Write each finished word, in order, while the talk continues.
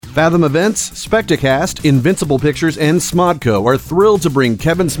Fathom Events, Spectacast, Invincible Pictures, and Smodco are thrilled to bring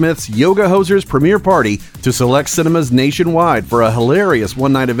Kevin Smith's Yoga Hosers premiere party to select cinemas nationwide for a hilarious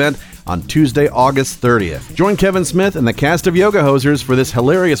one-night event on Tuesday, August 30th. Join Kevin Smith and the cast of Yoga Hosers for this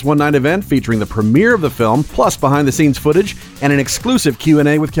hilarious one-night event featuring the premiere of the film, plus behind-the-scenes footage and an exclusive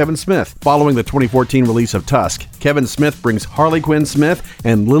Q&A with Kevin Smith. Following the 2014 release of Tusk, Kevin Smith brings Harley Quinn Smith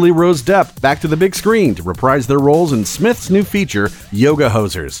and Lily Rose Depp back to the big screen to reprise their roles in Smith's new feature, Yoga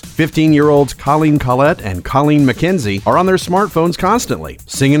Hosers. 15-year-olds Colleen Collette and Colleen McKenzie are on their smartphones constantly,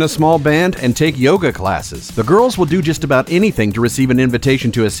 sing in a small band, and take yoga classes. The girls will do just about anything to receive an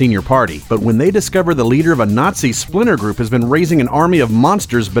invitation to a senior party, but when they discover the leader of a Nazi splinter group has been raising an army of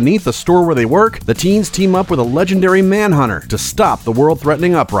monsters beneath the store where they work, the teens team up with a legendary manhunter to stop the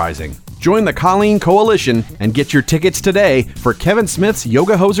world-threatening uprising. Join the Colleen Coalition and get your tickets today for Kevin Smith's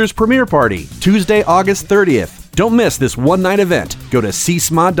Yoga Hosers premiere party, Tuesday, August 30th. Don't miss this one-night event. Go to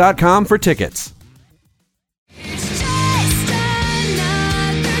csmod.com for tickets.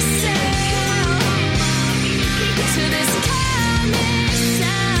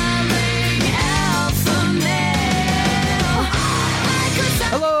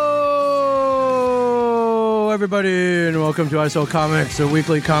 Everybody, and welcome to ISO Comics, a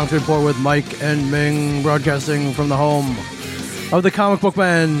weekly comics report with Mike and Ming, broadcasting from the home of the comic book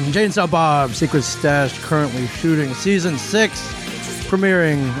man, Jay and Silent Bob Secret Stash, currently shooting season 6,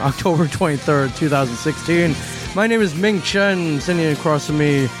 premiering October 23rd, 2016. My name is Ming Chen, sitting across from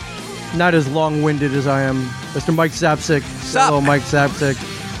me, not as long-winded as I am, Mr. Mike Zapsik. Hello, Mike Zapsik.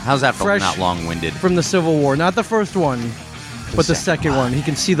 How's that for Fresh not long-winded? From the Civil War, not the first one, but the second one. He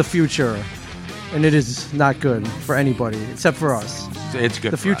can see the future. And it is not good for anybody, except for us. It's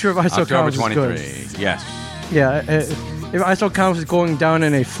good. The future of ISO Comics is good. Yes. Yeah, if ISO Comics is going down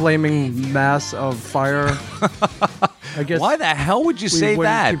in a flaming mass of fire, I guess. Why the hell would you say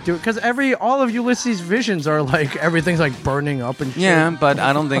that? Because all of Ulysses' visions are like everything's like burning up and shit. Yeah, but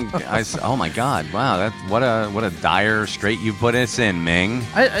I don't think oh my God! Wow, that's what a dire strait you put us in, Ming.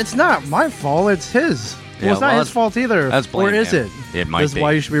 It's not my fault. It's his. Well, it's not his fault either. That's blame or is him. it? It might be. That's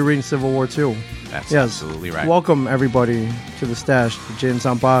why you should be reading Civil War 2. That's absolutely right. Welcome, everybody, to the stash, to Jay and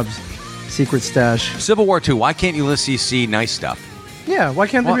Silent Bob's Secret Stash. Civil War 2, why can't Ulysses see nice stuff? Yeah, why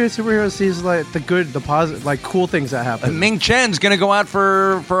can't the superhero see like the good, the positive, like cool things that happen? Ming Chen's going to go out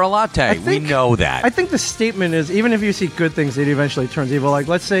for a latte. We know that. I think the statement is, even if you see good things, it eventually turns evil. Like,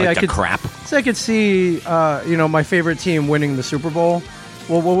 let's say I could see, my favorite team winning the Super Bowl.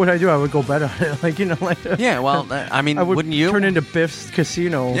 Well, what would I do? I would go bet on it. Yeah, well, I mean, wouldn't you? Turn into Biff's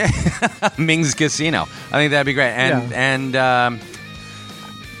Casino. Yeah. Ming's Casino. I think that'd be great. And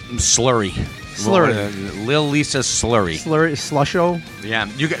Slurry. Lil Lisa Slurry. Slusho. Yeah,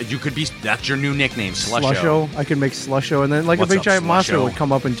 you could be. That's your new nickname, Slusho. I could make Slusho, and then a big giant monster would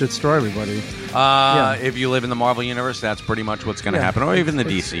come up and destroy everybody. If you live in the Marvel universe, that's pretty much what's going to happen, or even the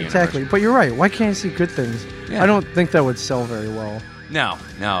DC universe. Exactly. But you're right. Why can't you see good things? Yeah. I don't think that would sell very well. No.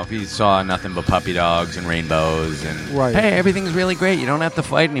 If you saw nothing but puppy dogs and rainbows and hey, everything's really great. You don't have to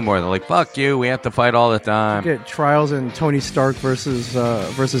fight anymore. They're like, fuck you. We have to fight all the time. You get Trials and Tony Stark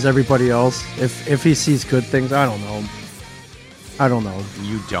versus everybody else. If he sees good things, I don't know.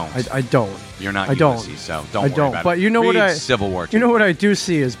 You don't. I don't. You're not. I don't. Ulysses, so don't worry about but it. you know Read what I Civil War 2. You know what I do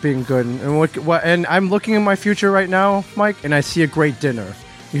see as being good, and what and I'm looking in my future right now, Mike, and I see a great dinner.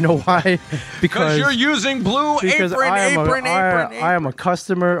 You know why? Because you're using Blue Apron. I am a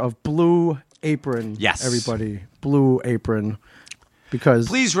customer of Blue Apron. Yes, everybody, Blue Apron. Because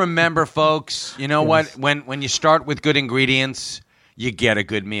please remember, folks. You know what? When you start with good ingredients, you get a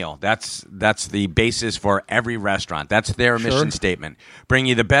good meal. That's the basis for every restaurant. That's their mission statement. Bring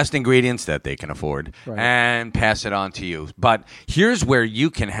you the best ingredients that they can afford and pass it on to you. But here's where you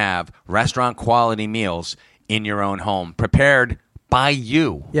can have restaurant quality meals in your own home, prepared by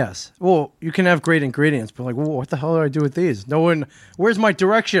you. Yes. Well, you can have great ingredients, but what the hell do I do with these? Where's my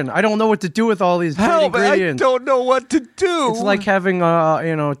direction? I don't know what to do with all these great ingredients. I don't know what to do. It's like having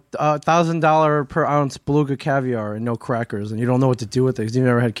 $1,000 per ounce beluga caviar and no crackers, and you don't know what to do with it because you've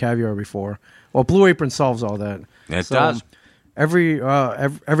never had caviar before. Well, Blue Apron solves all that. It does. Every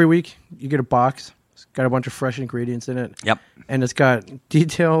week you get a box. It's got a bunch of fresh ingredients in it. Yep. And it's got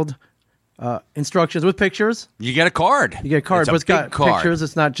detailed instructions with pictures. You get a card. But it's got pictures.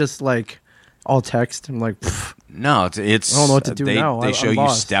 It's not just like all text. I'm like, no, it's. I don't know what to do now. They show you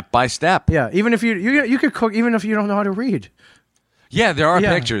step by step. Yeah, even if you could cook, even if you don't know how to read. Yeah, there are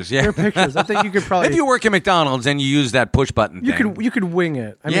pictures. Yeah, there are pictures. I think you could probably if you work at McDonald's and you use that push button thing, you could wing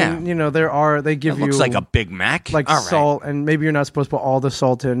it. I Yeah. mean, they give it you looks like a Big Mac. like All right. salt, and maybe you're not supposed to put all the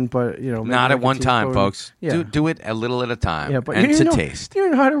salt in, but maybe Not like at one a time, teaspoon. folks. Yeah. Do it a little at a time. Yeah, but and you to don't know, taste. You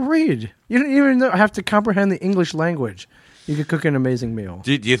don't know how to read. You don't even have to comprehend the English language. You could cook an amazing meal.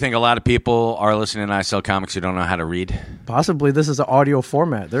 Do you think a lot of people are listening to I Sell Comics who don't know how to read? Possibly this is an audio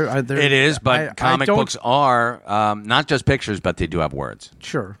format. It is, but comic books are not just pictures, but they do have words.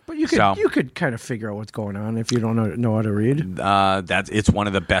 Sure, but you could kind of figure out what's going on if you don't know how to read. It's one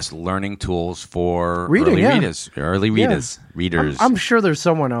of the best learning tools for Reading, early readers. I'm sure there's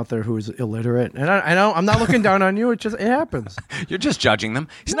someone out there who's illiterate, and I'm not looking down on you. It happens. You're just judging them.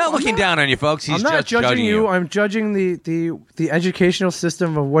 He's not looking down on you, folks. He's I'm not just judging you. I'm judging the educational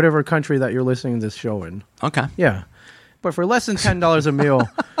system of whatever country that you're listening to this show in. Okay. Yeah. But for less than $10 a meal,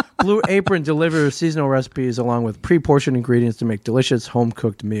 Blue Apron delivers seasonal recipes along with pre-portioned ingredients to make delicious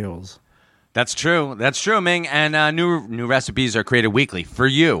home-cooked meals. That's true. That's true, Ming. And new recipes are created weekly for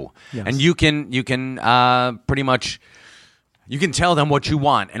you. Yes. And you can pretty much you can tell them what you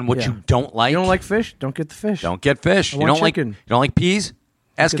want and what you don't like. You don't like fish? Don't get the fish. Don't get fish. I You want don't chicken. You don't like peas?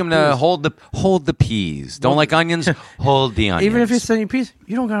 Ask them to hold the peas. Don't like onions? Hold the onions. Even if you're sending peas,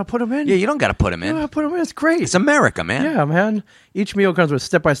 you don't got to put them in. Yeah, you don't got to put them You don't in. got to put them in. It's great. It's America, man. Yeah, man. Each meal comes with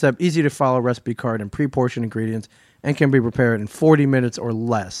step-by-step, easy-to-follow recipe card and pre-portioned ingredients and can be prepared in 40 minutes or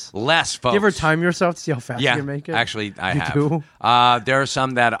less. Less, folks. Do you ever time yourself to see how fast Yeah, you make it? actually, I You have. do? There are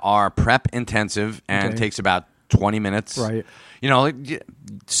some that are prep intensive and Okay. takes about 20 minutes. Right.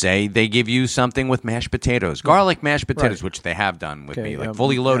 Say they give you something with mashed potatoes, garlic mashed potatoes, Right. which they have done with Okay, me, like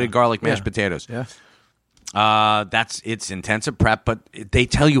fully loaded garlic mashed potatoes. Yeah. It's intensive prep, but they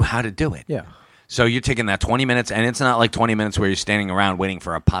tell you how to do it. Yeah. So you're taking that 20 minutes, and it's not like 20 minutes where you're standing around waiting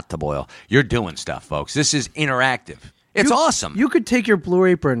for a pot to boil. You're doing stuff, folks. This is interactive. It's awesome. You could take your Blue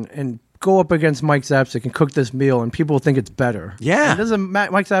Apron and go up against Mike Zapsik and cook this meal, and people think it's better. Yeah. And this is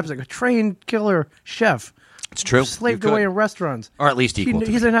Mike Zapsik, a trained killer chef. It's true. Slaved You could. away in restaurants. Or at least equal to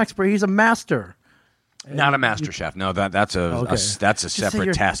He's me. an expert. He's a master. Not a master chef. No, that's a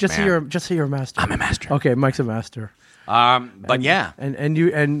separate task, just man. Just say you're a master. I'm a master. Okay, Mike's a master. But yeah. And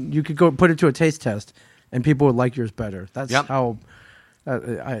you could go put it to a taste test, and people would like yours better. That's Yep. how.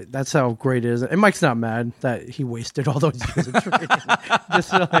 That's how great it is. And Mike's not mad that he wasted all those years of training.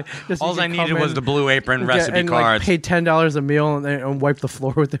 All I needed was the Blue Apron recipe and cards. Like, pay $10 a meal and wipe the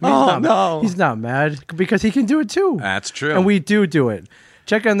floor with him. He's not mad because he can do it too. That's true. And we do it.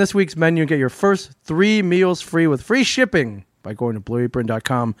 Check on this week's menu and get your first 3 meals free with free shipping by going to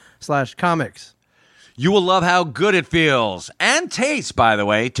blueapron.com/comics. You will love how good it feels and tastes, by the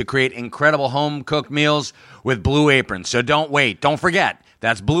way, to create incredible home-cooked meals with Blue Apron. So don't wait. Don't forget.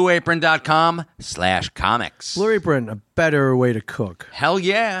 That's blueapron.com/comics. Blue Apron, a better way to cook. Hell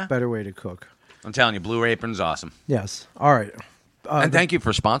yeah. Better way to cook. I'm telling you, Blue Apron's awesome. Yes. All right. And thank you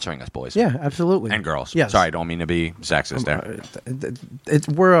for sponsoring us, boys. Yeah, absolutely. And girls. Yes. Sorry, I don't mean to be sexist there.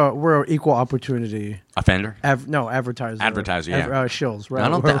 We're an equal opportunity. Offender? Advertiser. Advertiser, yeah. Shills, right? I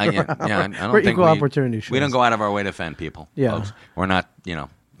don't think We're think equal opportunity. We don't go out of our way to offend people. Yeah. Folks. We're not, Yeah.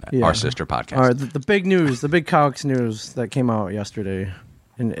 our sister podcast. All right, the big news, the big comics news that came out yesterday,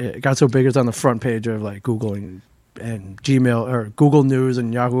 and it got so big it's on the front page of like Google and Gmail or Google News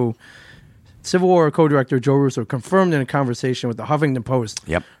and Yahoo. Civil War co-director Joe Russo confirmed in a conversation with the Huffington Post.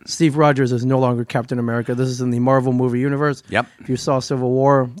 Yep. Steve Rogers is no longer Captain America. This is in the Marvel movie universe. Yep. If you saw Civil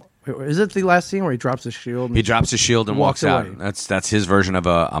War, is it the last scene where he drops his shield? He drops his shield and walks out. away. That's his version of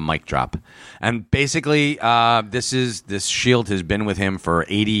a mic drop. And basically, this shield has been with him for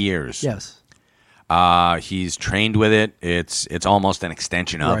 80 years. Yes. He's trained with it. It's almost an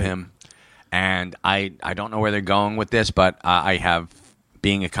extension of Right. him. And I don't know where they're going with this, but I have,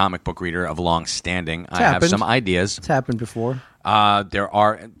 being a comic book reader of long standing, I have happened. some ideas. It's happened before.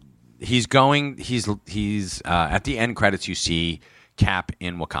 He's at the end credits you see Cap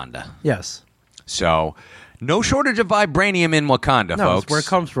in Wakanda. Yes. So no shortage of vibranium in Wakanda, No, folks. it's where it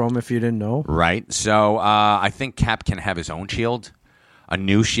comes from if you didn't know. Right. So I think Cap can have his own shield, a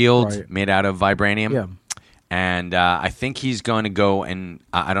new shield Right. made out of vibranium. Yeah. And I think he's going to go, and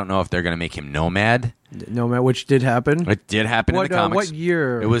I don't know if they're going to make him Nomad. Nomad, which did happen. It did happen in the comics. What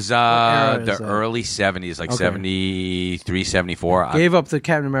year? It was What era the is that? early 70s, like Okay. 73, 74. Gave up the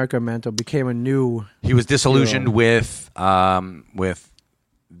Captain America mantle, became a new. He was disillusioned hero. with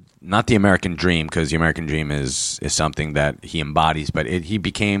not the American dream, because the American dream is something that he embodies, but he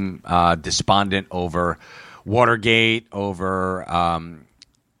became despondent over Watergate, over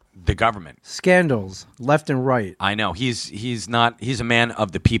the government. Scandals left and right. I know. He's a man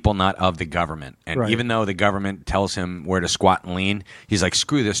of the people, not of the government. And even though the government tells him where to squat and lean, he's like,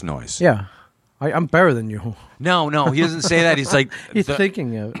 screw this noise. Yeah. I'm better than you. No, he doesn't say that. He's like he's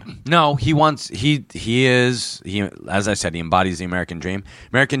thinking it. No, he as I said, he embodies the American dream.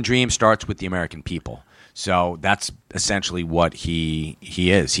 American dream starts with the American people. So that's essentially what he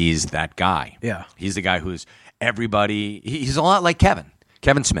is. He's that guy. Yeah. He's the guy who's everybody. He's a lot like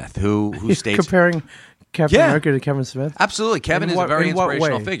Kevin Smith, who states comparing Captain America to Kevin Smith. Absolutely, Kevin is a very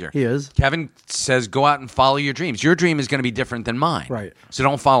inspirational figure. He is. Kevin says, "Go out and follow your dreams. Your dream is going to be different than mine. Right. So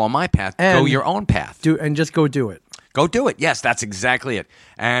don't follow my path. Go your own path. Just go do it. Go do it. Yes, that's exactly it.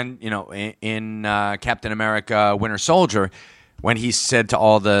 And in Captain America: Winter Soldier, when he said to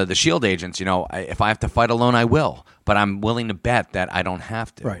all the SHIELD agents, if I have to fight alone, I will. But I'm willing to bet that I don't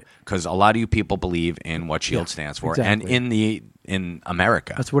have to. Right. Because a lot of you people believe in what SHIELD stands for. Exactly. And in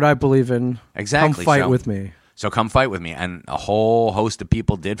America. That's what I believe in. Exactly. Come fight with me. So come fight with me. And a whole host of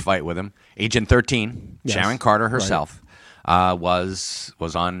people did fight with him. Agent 13, Sharon Carter herself, was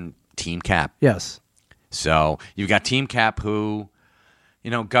on Team Cap. Yes. So you've got Team Cap who...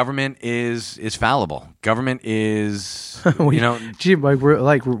 government is fallible. Government is, Gee, we're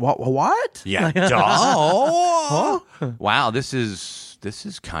like, what? Yeah. Huh? Wow, this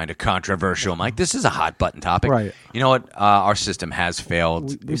is kind of controversial, Mike. This is a hot button topic. Right. You know what? Our system has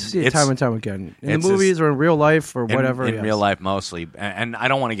failed. We see it time and time again. In the movies or in real life or whatever. In real life mostly. And I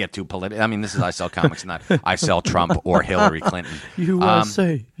don't want to get too political. I mean, this is I Sell Comics, not I Sell Trump or Hillary Clinton.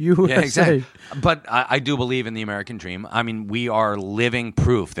 USA. Yeah, exactly. But I do believe in the American dream. I mean, we are living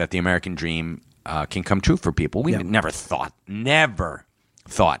proof that the American dream can come true for people. We never thought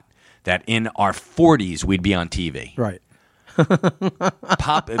that in our 40s we'd be on TV. Right.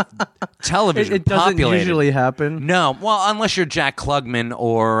 Television. It doesn't usually happen. No, well, unless you're Jack Klugman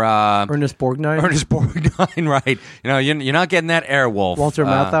or Ernest Borgnine. Ernest Borgnine, right? You're not getting that Airwolf. Walter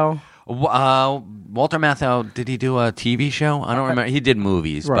Matthau. Walter Matthau. Did he do a TV show? I don't remember. He did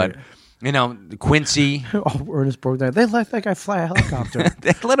movies, right. But Quincy. Ernest Borgnine. They let that guy fly a helicopter.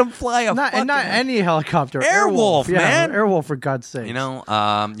 They let him fly a not any helicopter. Airwolf, man. Airwolf, for God's sake. You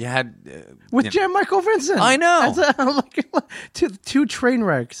had with Jan Michael Vincent. I know. Two train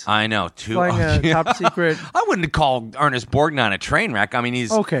wrecks. I know. Flying a top secret. I wouldn't call Ernest Borgnine a train wreck. I mean,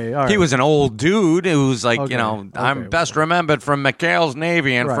 he's okay. All right. He was an old dude who's like, I'm best remembered from McHale's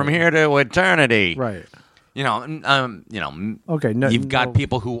Navy and from here to eternity. Right. Okay. You've got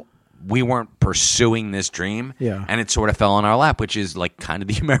people who. We weren't pursuing this dream, and it sort of fell on our lap, which is like kind of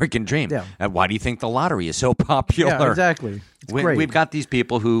the American dream. Yeah. Why do you think the lottery is so popular? Yeah, exactly. It's great. We've got these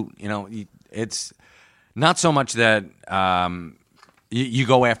people who, it's not so much that you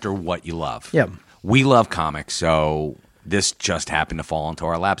go after what you love. Yeah. We love comics, so this just happened to fall into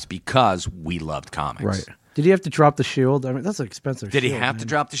our laps because we loved comics. Right. Did he have to drop the shield? I mean, that's an expensive Did shield. he have to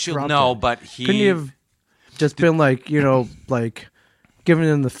drop the shield? Dropped No, it. but he... Couldn't he have just been like, giving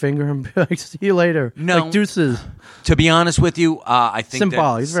him the finger and be like, see you later. No. Like deuces. To be honest with you, I think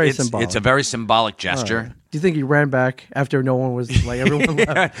symbolic. It's very symbolic. It's a very symbolic gesture. Right. Do you think he ran back after no one was like everyone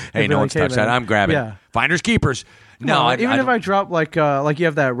left? Hey, no one's touched that. I'm grabbing. Yeah. Finders keepers. No, even if I drop like you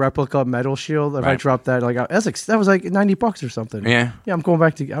have that replica metal shield, if I drop that that was like $90 or something. Yeah. Yeah, I'm going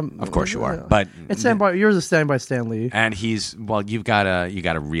back to. Of course you are, but it's yours is Stand by Stan Lee. And you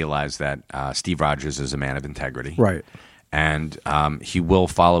gotta realize that Steve Rogers is a man of integrity, right? And he will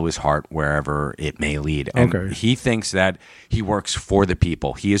follow his heart wherever it may lead. And he thinks that he works for the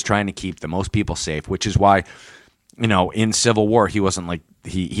people. He is trying to keep the most people safe, which is why, in Civil War, he wasn't like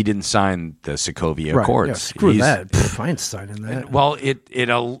he didn't sign the Sokovia Accords. Yeah, screw that. I ain't signing that. Well, it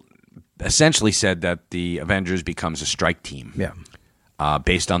essentially said that the Avengers becomes a strike team. Yeah.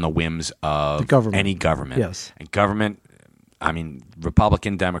 Based on the whims of any government. Yes. And government. I mean,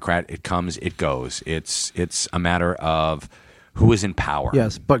 Republican, Democrat, it comes, it goes. It's a matter of who is in power.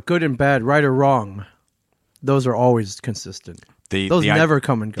 Yes, but good and bad, right or wrong, those are always consistent. Those never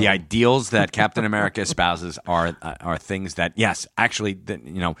come and go. The ideals that Captain America espouses are things that, yes, actually,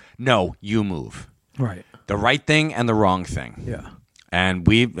 no, you move. Right. The right thing and the wrong thing. Yeah. And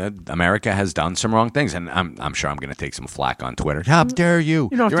America has done some wrong things, and I'm sure I'm going to take some flack on Twitter. How dare you?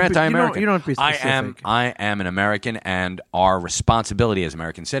 You're anti-American. You don't have to be specific. I am an American, and our responsibility as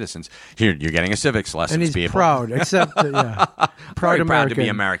American citizens. Here, you're getting a civics lesson, and he's people. proud, except proud Very American. Proud to be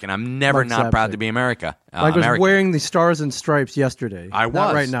American. I'm never not proud to be America. I was wearing the stars and stripes yesterday. I was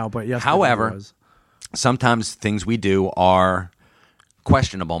not right now, but yesterday. However, sometimes things we do are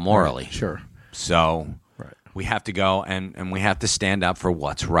questionable morally. Right, sure. So. We have to go and we have to stand up for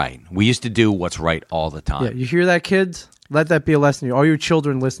what's right. We used to do what's right all the time. Yeah, you hear that, kids? Let that be a lesson to you. All you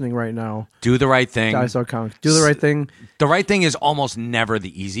children listening right now. Do the right thing. I saw comics. Do the right thing. The right thing is almost never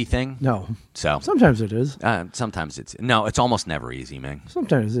the easy thing. No. So sometimes it is. Sometimes it's almost never easy, man.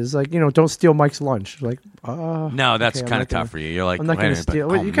 Sometimes it's like, don't steal Mike's lunch. Like, no, that's kind of tough for you. You're like, I'm not going to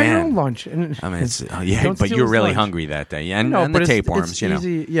steal. You got your own lunch. And I mean, but you're really hungry that day, and the tapeworms. It's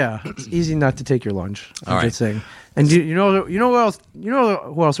easy. Yeah, it's easy not to take your lunch. All right. Just saying. And you know who else? You know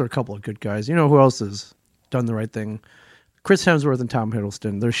who else are a couple of good guys? You know who else has done the right thing? Chris Hemsworth and Tom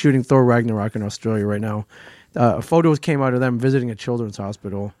Hiddleston. They're shooting Thor Ragnarok in Australia right now. Photos came out of them visiting a children's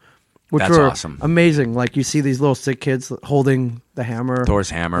hospital, which That's were awesome. Amazing. Like you see these little sick kids holding the hammer, Thor's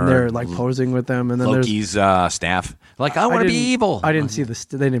hammer, and they're like posing with them. And then Loki's staff. Like, I want to be evil. I didn't see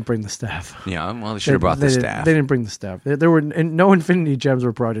they didn't bring the staff. Yeah, well, they should have brought the staff. They didn't bring the staff. There were no Infinity Gems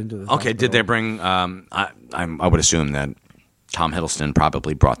were brought into this. Okay, hospital. did they bring? I would assume that Tom Hiddleston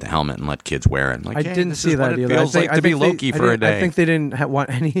probably brought the helmet and let kids wear it. Like, I didn't see that either. Feels like to be Loki for a day. I think they didn't want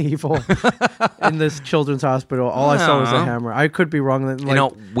any evil in this children's hospital. All I saw was a hammer. I could be wrong.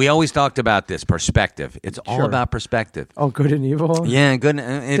 Like, we always talked about this perspective. It's all about perspective. Oh, good and evil. Yeah, good.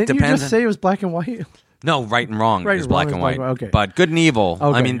 Didn't you just say it was black and white? No, right and wrong is black and white. Okay. But good and evil,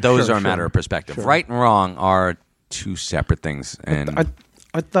 okay. I mean, those are a matter of perspective. Sure. Right and wrong are two separate things. And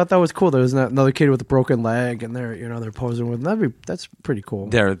I thought that was cool. There was another kid with a broken leg, and they're posing with them. That's pretty cool.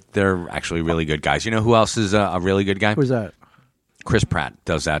 They're actually really good guys. You know who else is a really good guy? Who's that? Chris Pratt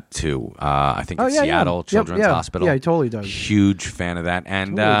does that too. I think at Seattle Children's Hospital. Yeah, he totally does. Huge fan of that.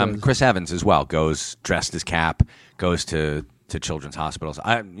 And Chris Evans as well goes dressed as Cap, goes to children's hospitals.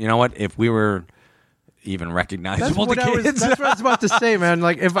 You know what? If we were even recognizable to kids. That's what I was about to say, man.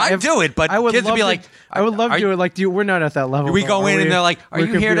 Like if I do it, but I would kids would be like, I would love to do it. Like, we're not at that level. We go in and they're like, "Are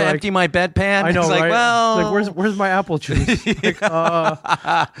you here to empty my bedpan?" I know, it's like, right? well, it's like, where's my apple juice? Like, well,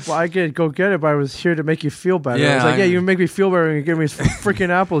 I could go get it, but I was here to make you feel better. Yeah, I was like, yeah, you make me feel better, and you give me freaking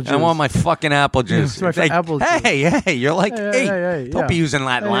apple juice. I want my fucking apple juice. Apple juice. Hey, you're like, hey, don't be using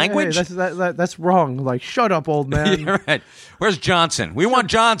that language. That's wrong. Like, shut up, old man. You're right. Where's Johnson? We want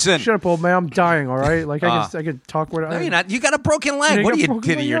Johnson. Shut up, old man. I'm dying. All right. Like I could talk with. No, you're not. You got a broken leg. What are you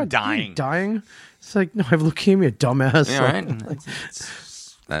kidding? You're dying. Dying. It's like, no, I have leukemia, dumbass. Yeah,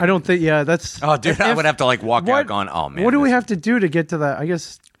 right. I don't think. Yeah, that's. Oh, dude, I would have to like walk out going, oh man. What do we have to do to get to that? I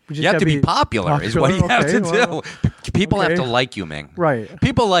guess we just you have to be popular. Is what you have to do. People have to like you, Ming. Right.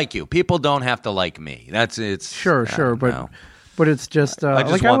 People like you. People don't have to like me. It's sure, but it's just. I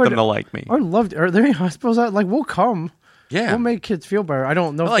just want them to like me. I would love. Are there any hospitals that we'll come? Yeah, we'll make kids feel better. I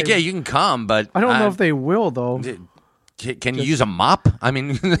don't know. You can come, but I don't know if they will though. Can you use a mop? I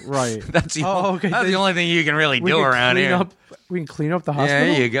mean, right. That's the only thing you can really do around here. We can clean up the hospital.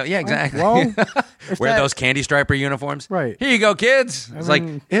 Yeah, there you go. Yeah, exactly. Well, wear those candy striper uniforms. Right. Here you go, kids. It's like,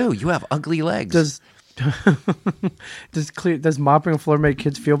 ew, you have ugly legs. Does mopping a floor make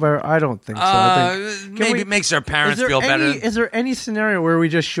kids feel better? I don't think so. I think, maybe it makes their parents feel better. Is there any scenario where we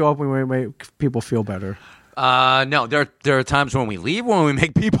just show up and we make people feel better? No, there are times when we leave when we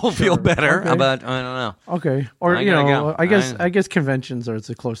make people feel better. Okay. But I don't know. Okay, or go. I guess conventions are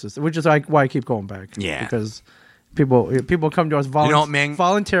the closest, which is why I keep going back. Yeah, because people come to us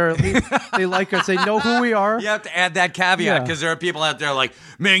voluntarily. They like us. They know who we are. You have to add that caveat because there are people out there like,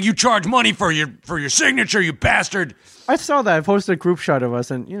 man, you charge money for your signature, you bastard. I saw that. I posted a group shot of us,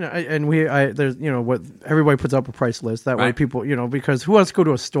 and there's what everybody puts up a price list. That way, people because who wants to go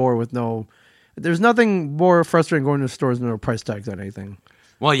to a store with no. There's nothing more frustrating going to stores than no price tags on anything.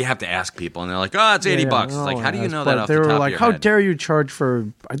 Well, you have to ask people, and they're like, "Oh, it's $80." It's like, how do you know that? Off they the were top like, of your "How head? dare you charge for?"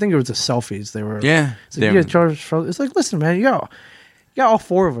 I think it was the selfies. They were It's like, you charge for. It's like, listen, man, you got all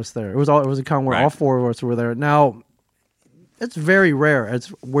four of us there. It was a con where all four of us were there. Now, it's very rare. It's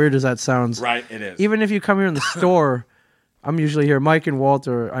weird as that sounds. Right, it is. Even if you come here in the store, I'm usually here. Mike and Walt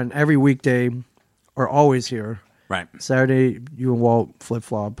on every weekday are always here. Right. Saturday, you and Walt flip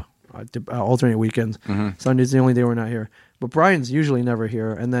flop. Alternate weekends. Mm-hmm. Sunday's the only day we're not here. But Brian's usually never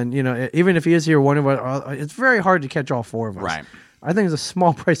here. And then, even if he is here, one of us, it's very hard to catch all four of us. Right. I think it's a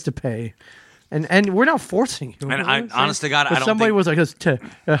small price to pay. And we're not forcing you. And honest to God, I don't somebody was like,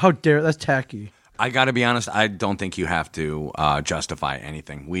 how dare, that's tacky. I got to be honest, I don't think you have to justify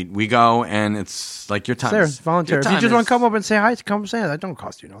anything. We go, and it's like your time. It's voluntary. If you just want to come up and say hi, come say that don't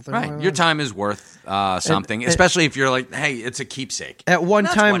cost you nothing. Right. Your time is worth something, especially if you're like, hey, it's a keepsake. At one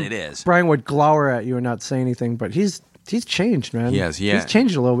time, what it is. Brian would glower at you and not say anything, but he's changed, man. He has. He's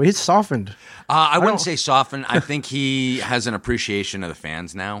changed a little bit. He's softened. I wouldn't say softened. I think he has an appreciation of the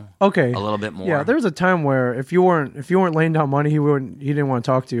fans now. Okay. A little bit more. Yeah, there was a time where if you weren't laying down money, he didn't want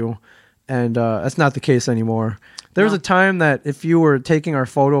to talk to you. and that's not the case anymore. There was a time that if you were taking our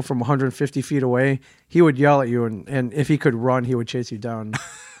photo from 150 feet away, he would yell at you, and if he could run, he would chase you down.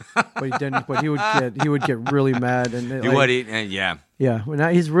 But he didn't. But he would get really mad, and yeah. Yeah, well, now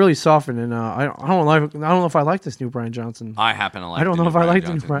he's really softened, and I don't know if I like this new Brian Johnson. I happen to like. I don't know if I like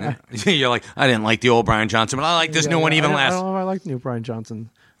the new Brian. You're like, I didn't like the old Brian Johnson, but I like this new one even less. I don't know if I like the new Brian Johnson.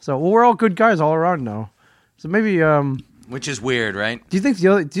 So we're all good guys all around now. So maybe. Which is weird, right? Do you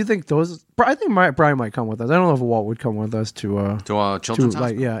think those? I think Brian might come with us. I don't know if Walt would come with us to a children's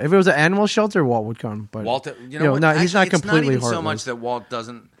hospital. Yeah, if it was an animal shelter, Walt would come. But Walt, he's not completely it's not even heartless. so much that Walt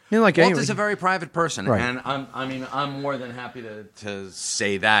doesn't. Walt is a very private person, right. and I'm more than happy to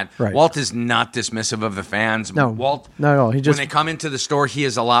say that. Right. Walt is not dismissive of the fans. No, Walt, not at all. When they come into the store, he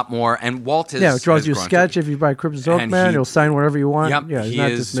is a lot more. And Walt is it draws you a sketch. If you buy Cryptozoic Man, he'll sign whatever you want. Yep, yeah, he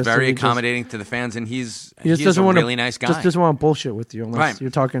is very accommodating to the fans, and he's a really nice guy. Just doesn't want to bullshit with you unless you're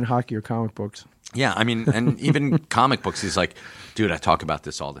talking hockey or comic books. Yeah, I mean, and even comic books, he's like, dude, I talk about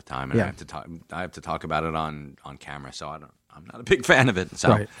this all the time, and I have to talk about it on camera, so I'm not a big fan of it. So.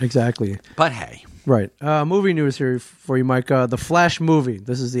 Right, exactly. But hey. Right. Movie news here for you, Mike. The Flash movie.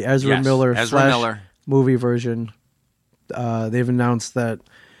 This is the Ezra Miller Flash movie version. They've announced that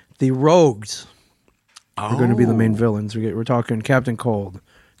the Rogues are going to be the main villains. We're talking Captain Cold,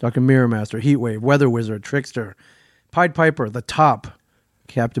 talking Mirror Master, Heatwave, Weather Wizard, Trickster, Pied Piper, The Top,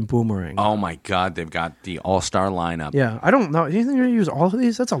 Captain Boomerang. Oh my God, they've got the all-star lineup. Yeah, I don't know. Do you think they're going to use all of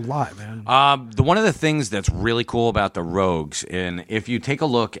these? That's a lot, man. One of the things that's really cool about the Rogues, and if you take a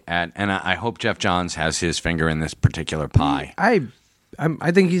look at, and I hope Jeff Johns has his finger in this particular pie. I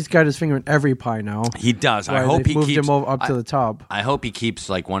think he's got his finger in every pie now. He does. I hope he moved keeps him up to the top. I hope he keeps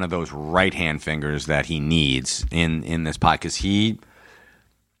like one of those right-hand fingers that he needs in this pie, because he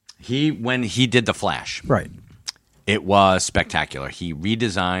when he did the Flash, right. It was spectacular. He he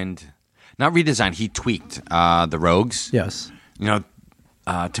tweaked the Rogues. Yes.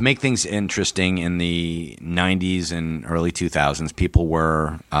 To make things interesting in the 90s and early 2000s, people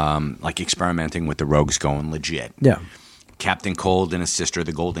were experimenting with the Rogues going legit. Yeah. Captain Cold and his sister,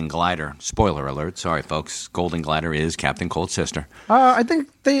 the Golden Glider. Spoiler alert. Sorry, folks. Golden Glider is Captain Cold's sister. I think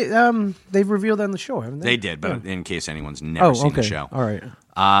they've revealed that on the show, haven't they? They did, but in case anyone's never seen the show. All right.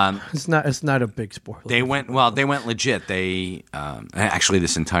 It's not a big spoiler. They went legit. They actually,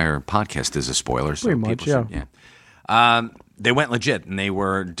 this entire podcast is a spoiler. So pretty much, yeah. They went legit, and they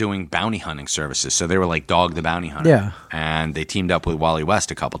were doing bounty hunting services. So they were like Dog the Bounty Hunter. Yeah. And they teamed up with Wally West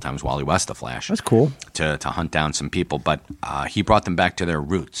a couple times, Wally West the Flash. That's cool. To hunt down some people. But he brought them back to their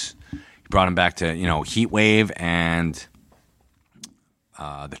roots. He brought them back to, Heatwave, and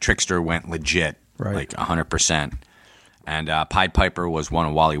the Trickster went legit, like 100%. And Pied Piper was one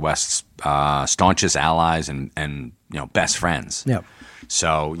of Wally West's staunchest allies and best friends. Yep.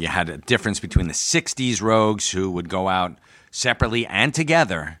 So you had a difference between the 60s Rogues, who would go out separately and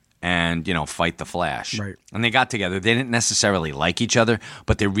together and, fight the Flash. Right. And they got together. They didn't necessarily like each other,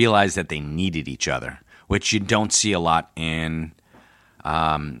 but they realized that they needed each other, which you don't see a lot in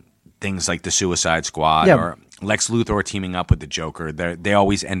things like the Suicide Squad or Lex Luthor teaming up with the Joker. They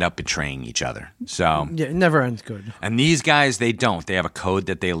always end up betraying each other. So yeah, it never ends good. And these guys, they don't. They have a code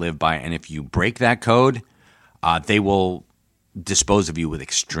that they live by, and if you break that code, they will dispose of you with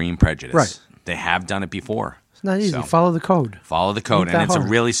extreme prejudice. Right. They have done it before. It's not easy. Follow the code. Follow the code, and it's a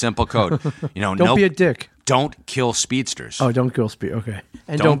really simple code. Don't be a dick. Don't kill speedsters. Oh, don't kill speed. Okay,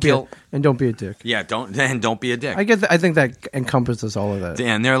 and don't be a dick. Yeah, don't be a dick. I think that encompasses all of that.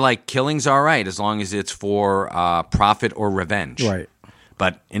 And they're like, killing's all right as long as it's for profit or revenge. Right.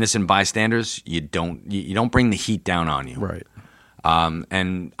 But innocent bystanders, you don't bring the heat down on you. Right.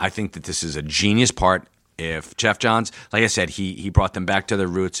 And I think that this is a genius part. If Jeff Johns, like I said, he brought them back to their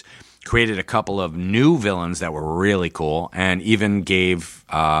roots, created a couple of new villains that were really cool, and even gave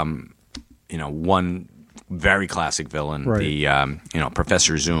one very classic villain, the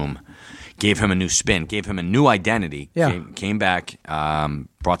Professor Zoom, gave him a new spin, gave him a new identity. Yeah. Came back,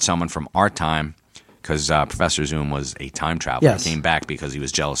 brought someone from our time, because Professor Zoom was a time traveler. Yes. He came back because he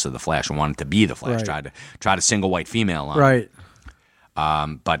was jealous of the Flash and wanted to be the Flash. Tried to single white female on him. Right.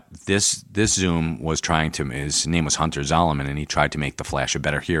 But this Zoom was his name was Hunter Zolomon, and he tried to make the Flash a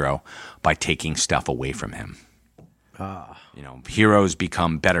better hero by taking stuff away from him. Heroes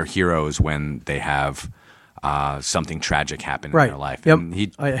become better heroes when they have something tragic happen in their life. Yep. And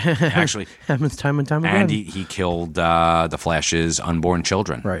he actually happens time and time again. And he killed the Flash's unborn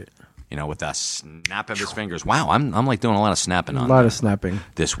children. Right. with a snap of his fingers. Wow, I'm like doing a lot of snapping on a lot of snapping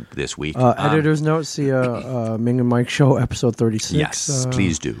this week. Editor's note: see Ming and Mike show episode 36. Yes,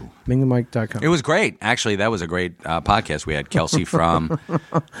 please do. MingandMike.com. It was great. Actually, that was a great podcast. We had Kelsey from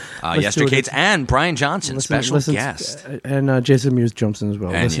Yestercades and Brian Johnson, special guest. And Jason Mewes jumps in as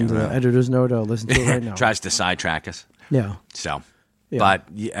well. And listen to the editor's note. Listen to it right now. Tries to sidetrack us. Yeah. So, yeah. But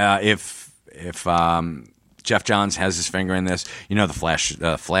if Jeff Johns has his finger in this,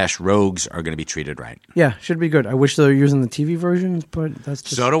 the Flash rogues are going to be treated right. Yeah, should be good. I wish they were using the TV versions, but that's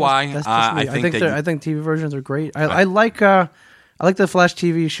just so do I. That's just me. I think TV versions are great. I like the Flash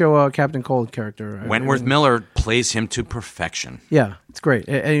TV show Captain Cold character. Wentworth Miller plays him to perfection. Yeah, it's great.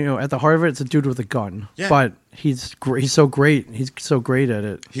 And, at the heart of it, it's a dude with a gun. Yeah. But he's so great. He's so great at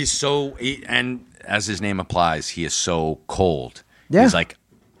it. And as his name implies, he is so cold. Yeah. He's like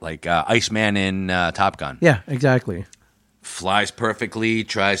Iceman in Top Gun. Yeah, exactly. Flies perfectly,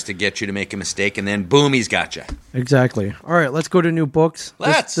 tries to get you to make a mistake, and then boom, he's got you. Exactly. All right, let's go to new books.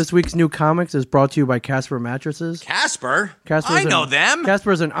 Let's. This week's new comics is brought to you by Casper Mattresses. Casper? I know them.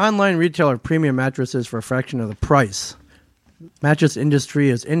 Casper is an online retailer of premium mattresses for a fraction of the price. Mattress industry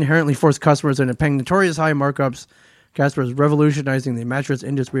has inherently forced customers into paying notorious high markups. Casper is revolutionizing the mattress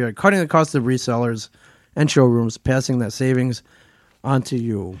industry by cutting the cost of resellers and showrooms, passing that savings onto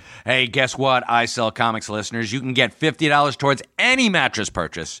you. Hey, guess what, I Sell Comics listeners? You can get $50 towards any mattress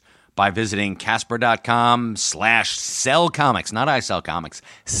purchase by visiting Casper.com/sellcomics. Not I Sell Comics,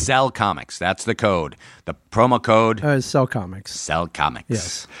 Sell Comics. That's the code. The promo code Sell Comics. Sell Comics.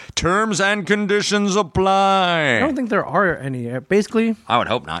 Yes. Terms and conditions apply. I don't think there are any. Basically, I would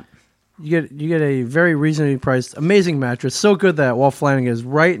hope not. You get a very reasonably priced, amazing mattress. So good that Walt Flanagan is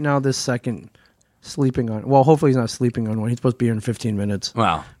right now this second sleeping on. Well, hopefully he's not sleeping on one. He's supposed to be here in 15 minutes.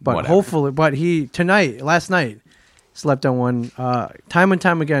 Well, but whatever. Hopefully, but last night, slept on one. Time and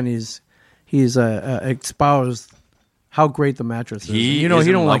time again, he's espoused how great the mattress is. He don't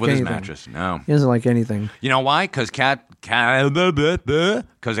in love like with anything. his mattress. No, he doesn't like anything. You know why? Because a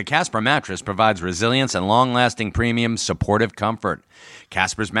Casper mattress provides resilience and long-lasting premium supportive comfort.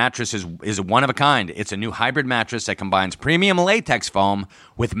 Casper's mattress is one of a kind. It's a new hybrid mattress that combines premium latex foam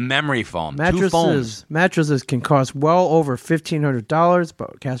with memory foam. Mattresses can cost well over $1,500,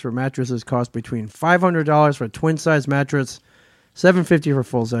 but Casper mattresses cost between $500 for a twin-size mattress, $750 for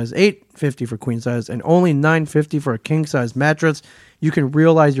full size, $850 for queen size, and only $950 for a king size mattress. You can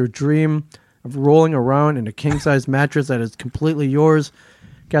realize your dream of rolling around in a king size mattress that is completely yours.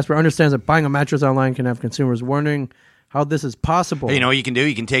 Casper understands that buying a mattress online can have consumers wondering how this is possible. Hey, you know what you can do?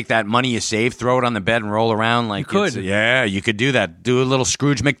 You can take that money you save, throw it on the bed, and roll around like you could. You could do that. Do a little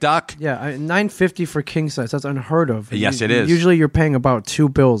Scrooge McDuck. Yeah, $950 for king size. That's unheard of. Yes, it is. Usually you're paying about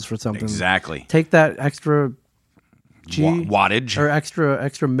 $2 for something. Exactly. Take that extra wattage or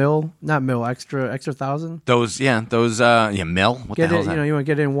extra mil, not mil, extra thousand. Those mil. What get the hell it, is that? You want to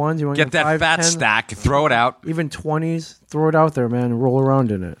get in ones. You want get that 5, fat 10, stack, throw it out. Even 20s, throw it out there, man, and roll around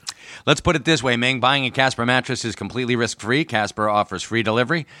in it. Let's put it this way, Ming. Buying a Casper mattress is completely risk-free. Casper offers free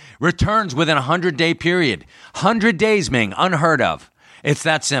delivery. Returns within a 100-day period. 100 days, Ming. Unheard of. It's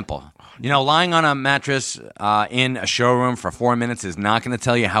that simple. Lying on a mattress in a showroom for 4 minutes is not going to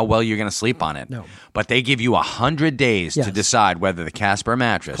tell you how well you're going to sleep on it. No. But they give you 100 days to decide whether the Casper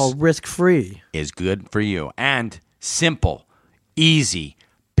mattress called risk-free is good for you. And simple, easy,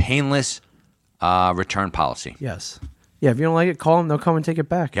 painless return policy. Yes. Yeah, if you don't like it, call them. They'll come and take it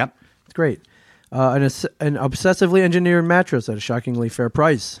back. Yep. It's great. An obsessively engineered mattress at a shockingly fair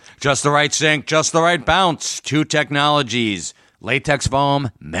price. Just the right sink, just the right bounce. 2 technologies. Latex foam,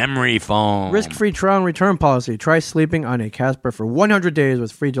 memory foam. Risk-free trial and return policy. Try sleeping on a Casper for 100 days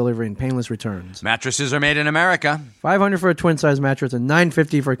with free delivery and painless returns. Mattresses are made in America. $500 for a twin-size mattress and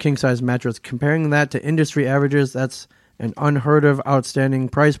 $950 for a king-size mattress. Comparing that to industry averages, that's an unheard of outstanding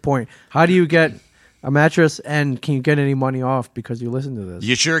price point. How do you get a mattress, and can you get any money off because you listen to this?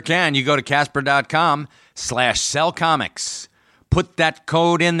 You sure can. You go to Casper.com/sellcomics. Put that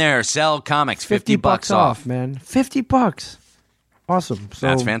code in there, Sell Comics. $50 off, man. $50. Awesome. So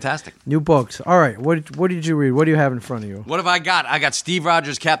that's fantastic. New books. All right. What did you read? What do you have in front of you? What have I got? I got Steve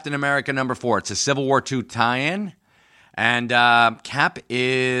Rogers' Captain America #4. It's a Civil War II tie-in. And Cap's,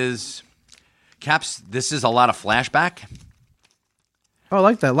 this is a lot of flashback. Oh, I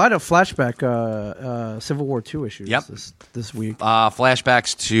like that. A lot of flashback Civil War II issues this week.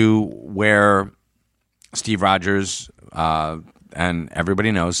 Flashbacks to where Steve Rogers, and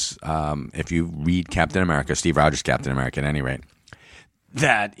everybody knows, if you read Captain America, Steve Rogers' Captain America at any rate,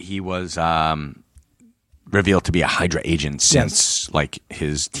 that he was revealed to be a Hydra agent since like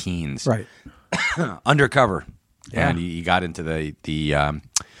his teens. Right. Undercover. Yeah. And he got into the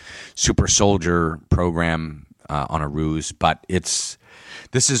super soldier program on a ruse, but this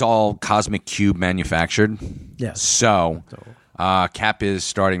is all Cosmic Cube manufactured. Yes. So Cap is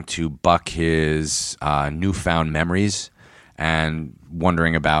starting to buck his newfound memories and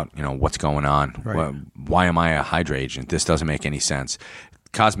wondering about, what's going on. Right. Why am I a Hydra agent? This doesn't make any sense.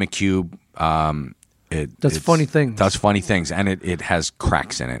 Cosmic Cube, does funny things. Does funny things, and it has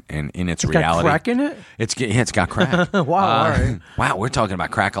cracks in it, in its It's reality. got crack in it? It's got crack. Wow, all right. Wow, we're talking about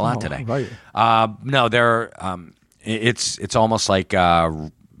crack a lot today. Right. No, it's almost like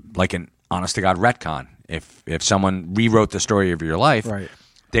an honest to God retcon. If someone rewrote the story of your life, Right.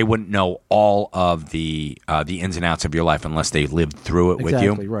 they wouldn't know all of the ins and outs of your life unless they lived through it with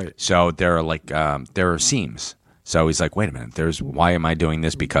you. Exactly, right. So there are seams. So he's like, wait a minute. Why am I doing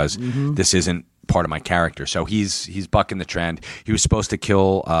this? Because this isn't part of my character. So he's bucking the trend. He was supposed to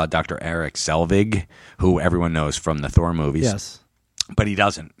kill Dr. Eric Selvig, who everyone knows from the Thor movies. Yes. But he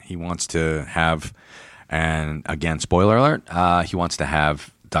doesn't. He wants to have, and again, spoiler alert, he wants to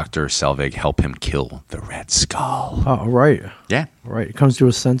have Dr. Selvig help him kill the Red Skull. Oh, right. Yeah. Right. It comes to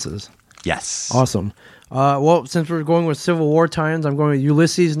his senses. Yes. Awesome. Well, since we're going with Civil War tie-ins, I'm going with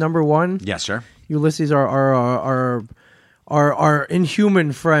Ulysses #1. Yes, sir. Ulysses, our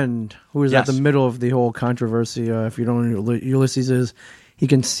inhuman friend, who is Yes. at the middle of the whole controversy. If you don't know who Ulysses is, he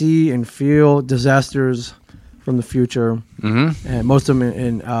can see and feel disasters from the future, and most of them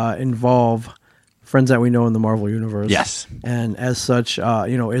involve friends that we know in the Marvel universe. Yes. And as such,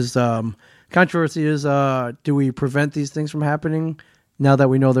 controversy is, do we prevent these things from happening now that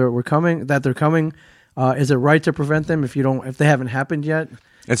we know they're coming? Is it right to prevent them if they haven't happened yet?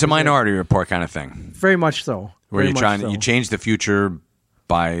 It's a Minority Report kind of thing, Very much so. where Very much so. you change the future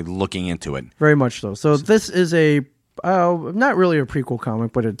by looking into it. Very much so. So this is not really a prequel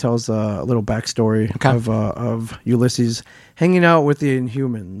comic, but it tells a little backstory of Ulysses hanging out with the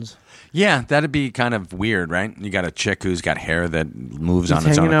Inhumans. Yeah, that'd be kind of weird, right? You got a chick who's got hair that moves on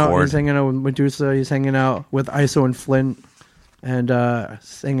its own He's accord. hanging out with Medusa. He's hanging out with Iso and Flint, and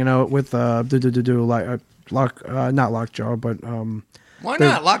hanging out with not Lockjaw, but Why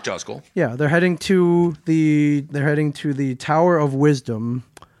not? Lockjaw's cool. yeah, they're heading to the Tower of Wisdom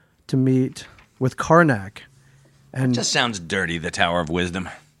to meet with Karnak. And Just sounds dirty, the Tower of Wisdom.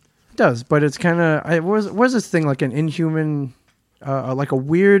 it does, but it's kind of was this thing like an inhuman, like a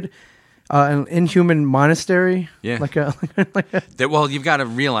weird, an inhuman monastery? Yeah. like a Well, you've got to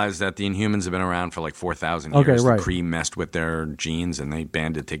realize that the Inhumans have been around for like 4,000 Okay, years. right. The Kree messed with their genes and they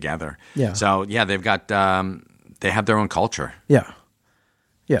banded together. Yeah. So, yeah, they've got, they have their own culture. yeah.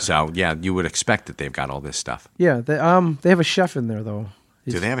 So, yeah, you would expect that they've got all this stuff. Yeah, they have a chef in there though.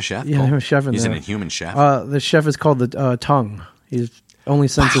 Do they have a chef? Yeah, they have a chef in He's there. an Inhuman chef. The chef is called the Tongue. He's only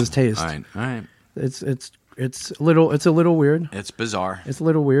senses taste. All right. It's a little weird. It's bizarre. It's a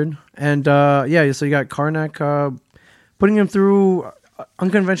little weird. And so you got Karnak putting him through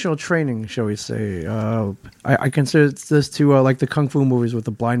unconventional training, shall we say. I consider this to like the Kung Fu movies with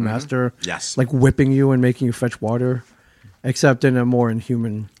the blind master. Yes. Like whipping you and making you fetch water, except in a more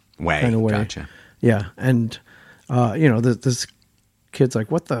inhuman kind of way. Gotcha. Yeah. And, this kid's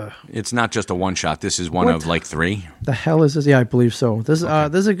like, what the It's not just a one shot. This is one What? of like 3. hell is this? Yeah, I believe so. This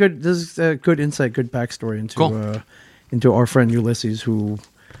is a good insight, good backstory into our friend Ulysses, who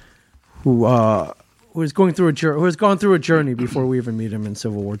has gone through a journey before we even meet him in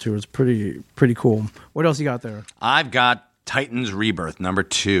Civil War II. It's pretty cool. What else you got there? I've got Titans Rebirth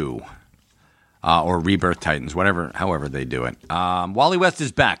 #2. Or Rebirth Titans, however they do it. Wally West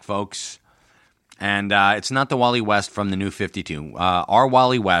is back, folks. And it's not the Wally West from the New 52. Our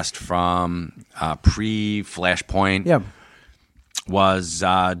Wally West from pre-Flashpoint was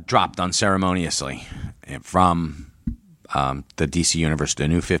dropped unceremoniously from the DC Universe to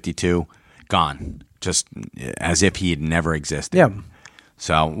New 52. Gone. Just as if he had never existed. Yeah.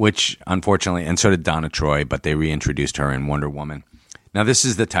 So, which unfortunately, and so did Donna Troy, but they reintroduced her in Wonder Woman. Now, this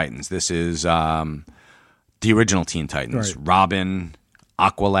is the Titans. This is the original Teen Titans. Right. Robin,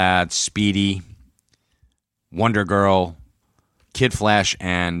 Aqualad, Speedy, Wonder Girl, Kid Flash,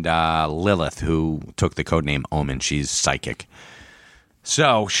 and Lilith, who took the codename Omen. She's psychic.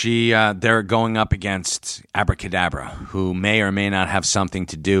 So they're going up against Abracadabra, who may or may not have something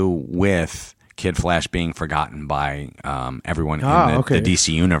to do with Kid Flash being forgotten by everyone in the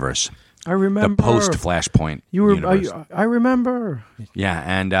DC universe. I remember The post-Flashpoint universe. I remember. Yeah,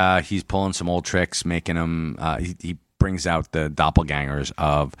 and he's pulling some old tricks, making them. He brings out the doppelgangers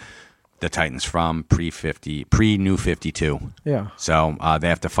of the Titans from pre-New 52. Yeah. So they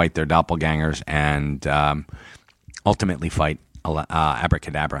have to fight their doppelgangers and ultimately fight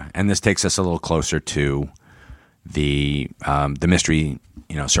Abracadabra. And this takes us a little closer to the Mystery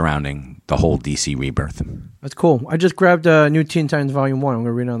surrounding the whole DC Rebirth. That's cool. I just grabbed New Teen Titans Volume 1. I'm going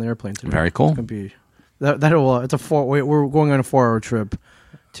to read it on the airplane today. Very cool. It's going to be it's we're going on a 4-hour trip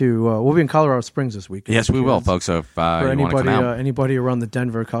to we'll be in Colorado Springs this weekend. Yes, we will, folks. So if you want to come out, anybody around the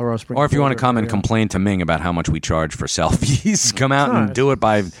Denver, Colorado Springs, or if you want to come and complain to Ming about how much we charge for selfies, come out and do it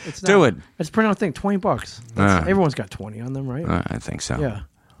do it. It's print out thing $20. Everyone's got 20 on them, right? I think so. Yeah.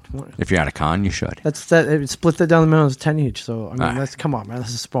 If you're at a con, you should. Split that down the middle. It's 10 each. So I mean, come on, man.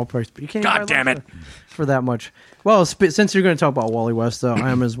 That's a small price. But you can't. God damn it! For that much. Well, since you're going to talk about Wally West, I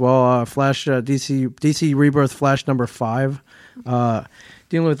am as well. Flash DC Rebirth Flash number 5.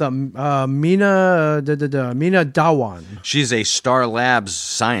 Dealing with Mina Dawan. She's a Star Labs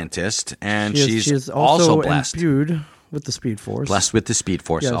scientist, and she is also blessed. Imbued with the Speed Force. Blessed with the Speed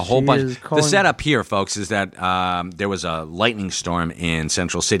Force. Yes, a whole bunch. The setup here, folks, is that there was a lightning storm in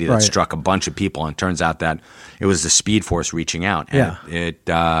Central City that struck a bunch of people, and it turns out that it was the Speed Force reaching out. And it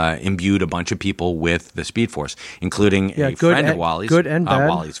imbued a bunch of people with the Speed Force, including a friend of Wally's. Good and bad.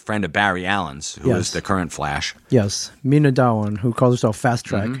 Wally's friend of Barry Allen's, who is the current Flash. Yes, Mina Dawan, who calls herself Fast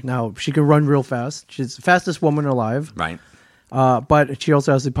Track. Mm-hmm. Now, she can run real fast. She's the fastest woman alive. Right. But she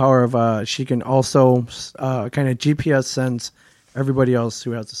also has the power of she can also kind of GPS sense everybody else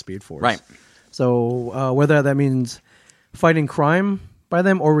who has the Speed Force. Right. So whether that means fighting crime by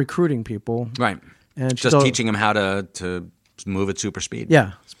them or recruiting people. Right. And just teaching them how to move at super speed.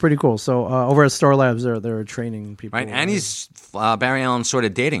 Yeah, it's pretty cool. So over at Star Labs, they're training people. Right, and he's Barry Allen sort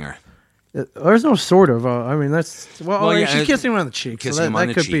of dating her. There's no sort of. I mean, that's she's kissing him on the cheek. Kissing him on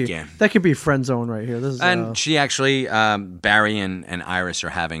the cheek. That could be friend zone right here. This is, and she actually, Barry and Iris are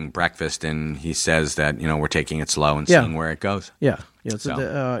having breakfast, and he says that we're taking it slow and seeing where it goes. Yeah.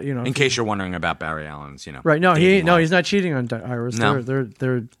 So, in case you're wondering about Barry Allen's, right? No, he's not cheating on Iris. No,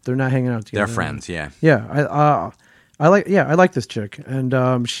 they're not hanging out together. They're friends. Yeah. Yeah. I like this chick,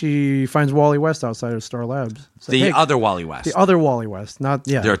 and she finds Wally West outside of Star Labs. The other Wally West. The other Wally West, not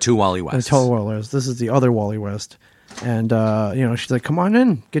There are two Wally Wests. There's two Wally West. This is the other Wally West, and she's like, "Come on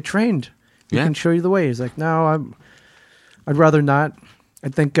in, get trained. We can show you the way." He's like, "No, I'd rather not. I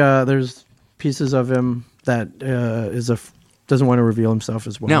think there's pieces of him that doesn't want to reveal himself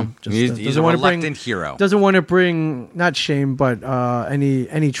as well. No, he's a reluctant hero. Doesn't want to bring not shame, but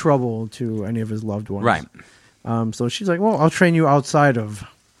any trouble to any of his loved ones. Right." So she's like, "Well, I'll train you outside of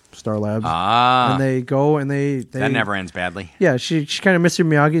Star Labs." And they go and they that never ends badly. Yeah, she kind of Mr.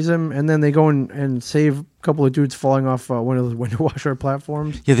 Miyagi's him, and then they go and save a couple of dudes falling off one of those window washer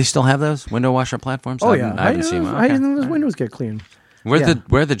platforms. Yeah, they still have those window washer platforms. Oh I haven't seen them. Okay. Those windows get clean. Where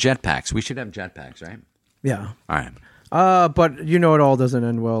are the jetpacks? We should have jetpacks, right? Yeah. All right. But it all doesn't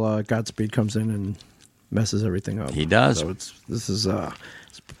end well. Godspeed comes in and messes everything up. He does. So this is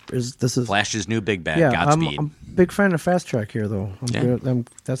Flash's new big bad. Yeah, Godspeed. I'm a big fan of Fast Track here, though.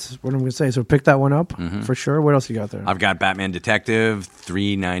 That's what I'm going to say. So pick that one up for sure. What else you got there? I've got Batman Detective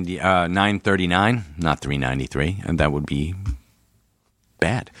 939, not 393, and that would be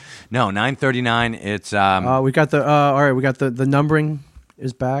bad. No, 939. It's we got the all right. We got the numbering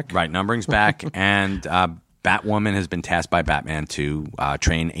is back. Right, numbering's back, and Batwoman has been tasked by Batman to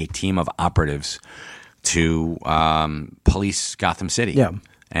train a team of operatives to police Gotham City. Yeah.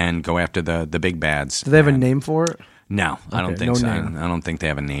 And go after the big bads. Do they have a name for it? No, I don't think so. Name. I don't think they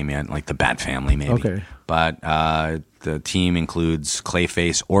have a name yet, like the Bat Family, maybe. Okay. But the team includes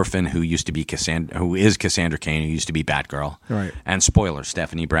Clayface, Orphan, who is Cassandra Cain, who used to be Batgirl. Right. And spoiler,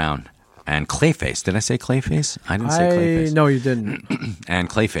 Stephanie Brown. And Clayface. Did I say Clayface? I didn't say Clayface. No, you didn't. And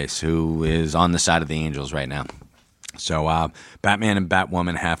Clayface, who is on the side of the Angels right now. So Batman and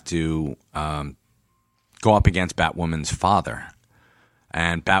Batwoman have to go up against Batwoman's father.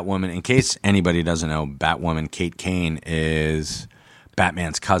 And Batwoman, in case anybody doesn't know, Batwoman Kate Kane is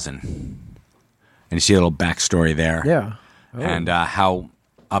Batman's cousin. And you see a little backstory there. Yeah. Oh. And how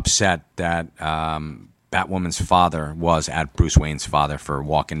upset that Batwoman's father was at Bruce Wayne's father for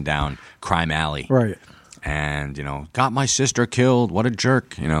walking down Crime Alley. Right. And, got my sister killed. What a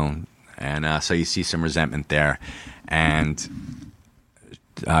jerk, And so you see some resentment there. And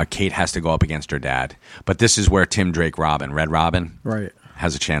Kate has to go up against her dad. But this is where Tim Drake Robin, Red Robin, right,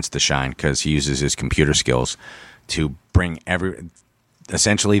 has a chance to shine because he uses his computer skills to bring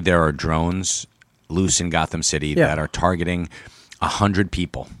essentially there are drones loose in Gotham City that are targeting 100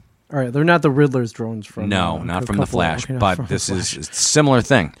 people. All right, they're not the Riddler's drones from not from the Flash, but this is a similar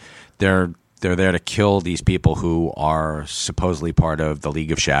thing. They're there to kill these people who are supposedly part of the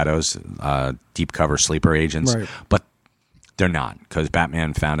League of Shadows, deep cover sleeper agents, right, but they're not, because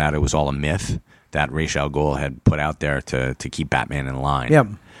Batman found out it was all a myth that Ra's al Ghul had put out there to keep Batman in line. Yep.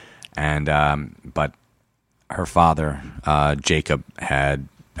 And but her father, Jacob, had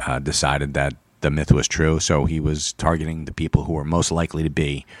decided that the myth was true, so he was targeting the people who were most likely to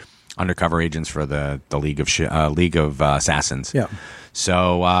be undercover agents for the League of Assassins. Yeah.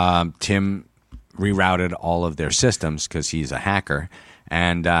 So Tim rerouted all of their systems because he's a hacker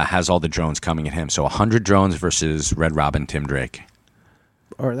and has all the drones coming at him. So 100 drones versus Red Robin Tim Drake.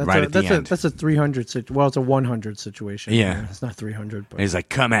 Or that's Right at the end. that's a 300 well, it's a 100 situation. Yeah. It's not 300, but He's like,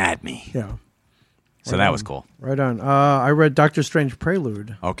 come at me. yeah. So that was cool. Right on. I read Doctor Strange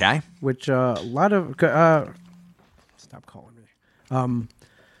Prelude, Okay. which a lot of stop calling me.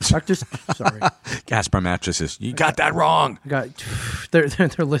 Sorry. Casper Mattresses. You got that wrong. Got they're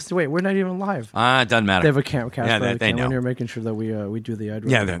listed. Wait, we're not even live. It doesn't matter. They have a Casper. Yeah, they know. Here making sure that we do the ad.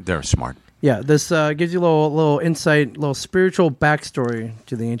 Yeah, they're smart. Yeah, this gives you a little insight, little spiritual backstory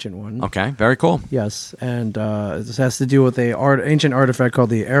to the Ancient One. Okay, very cool. Yes, and this has to do with a ancient artifact called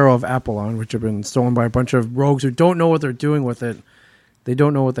the Arrow of Apollon, which have been stolen by a bunch of rogues who don't know what they're doing with it. They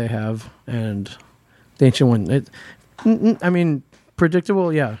don't know what they have, and the Ancient One. I mean,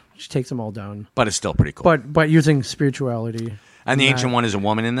 predictable. Yeah, she takes them all down, But it's still pretty cool. but using spirituality. And the Ancient One is a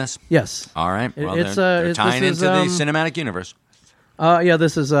woman in this? Yes. All right. Well, It's, they're tying this into is, the cinematic universe. Yeah,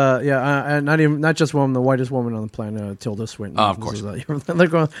 this is and not just woman, the whitest woman on the planet, Tilda Swinton. Oh, of course. They're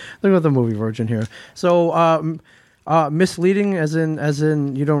going with the movie version here. So, misleading, as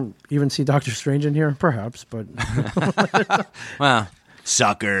in you don't even see Doctor Strange in here, perhaps, but Well,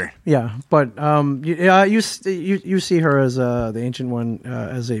 sucker. yeah, but you see her as the Ancient One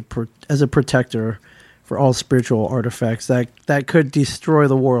as a protector for all spiritual artifacts that could destroy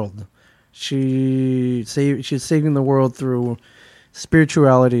the world. She's saving the world through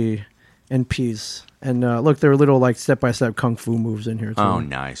spirituality and peace. And look, there are little like step-by-step kung fu moves in here too. Oh,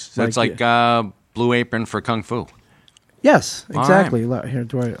 nice. So it's Like, like Blue Apron for Kung Fu. Yes, All exactly. Here,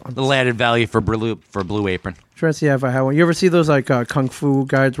 I'm Little added value for Blue Apron. trying to see if I have one. You ever see those like kung fu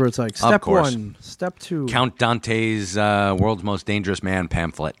guides where it's like step course. 1, step 2? Count Dante's World's Most Dangerous Man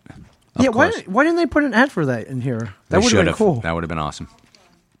pamphlet. Of Yeah, why course. didn't they put an ad for that in here? That They would have been should've. cool. That would have been awesome.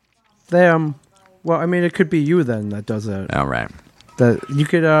 Well, I mean, it could be you then that does that. All right. That you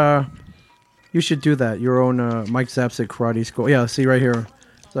could, you should do that. Your own Mike Zapsik karate school. Yeah, see right here.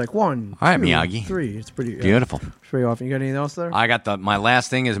 It's like 1, All right, 2, Miyagi. 3. It's pretty Beautiful. It's pretty often. You got anything else there? I got my last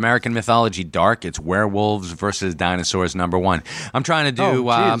thing is American Mythology Dark. It's werewolves versus dinosaurs #1. I'm trying to do geez. a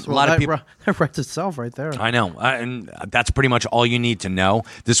Well, lot of people. That writes itself right there. I know, and that's pretty much all you need to know.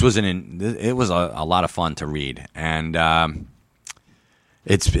 This was it was a lot of fun to read, and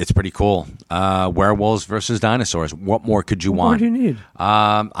it's pretty cool. Werewolves versus dinosaurs. What more could you want? What do you need?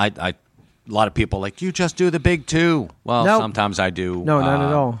 A lot of people are like, you just do the big two. Well, Nope. sometimes I do. No, not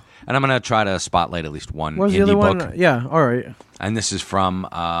at all. And I'm going to try to spotlight at least one What was indie the other book. one? Yeah, all right. And this is from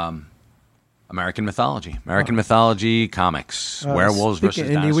American Mythology. American Mythology Comics. Werewolves versus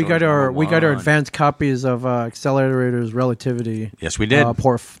Speaking dinosaurs. indie, we got our #1. advanced copies of Accelerator's Relativity. Yes, we did.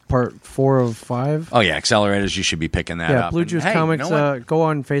 Part 4 of 5. Oh, yeah. Accelerators, you should be picking that Yeah, up. Blue And, Juice hey, Comics. you know what? Go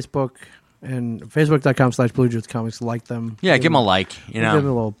on Facebook and facebook.com/Blue Juice Comics. Like them. Yeah, give them a like. You Give them a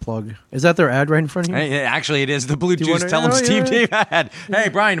know. little plug. Is that their ad right in front of you? Hey, actually, it is the Blue Do you Juice. wanna- Tell them oh, Steve yeah. Dave had. Hey,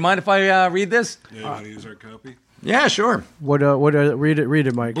 Brian, you mind if I read this? Yeah, you want to use our copy? Yeah, sure. What? Read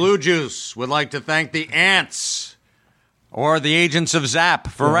it, Mike. Blue Juice would like to thank the Ants or the Agents of Zap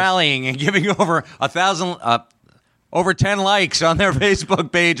for rallying and giving over 10 likes on their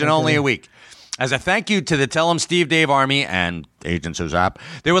Facebook page in only a week. As a thank you to the Tell 'em Steve Dave Army and Agents of Zap,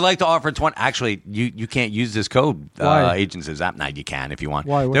 they would like to offer 20. Actually, you can't use this code, Why? Agents of Zap. No, you can if you want.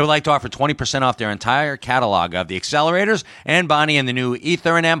 Why? They would like to offer 20% off their entire catalog of the Accelerators and Bonnie and the new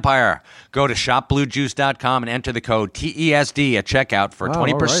Ether and Empire. Go to shopbluejuice.com and enter the code TESD at checkout for Wow,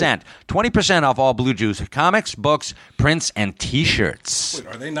 20%. 20% off all Blue Juice comics, books, prints, and T-shirts.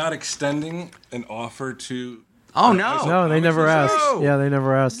 Wait, are they not extending an offer to... Oh, no. No, they never asked. No. Yeah, they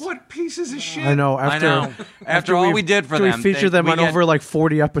never asked. What pieces of shit? I know. I know. After all we did for after them, we featured them we on get- over like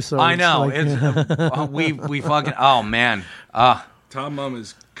 40 episodes. I know. Like, It's, we fucking. Oh man. Tom Mum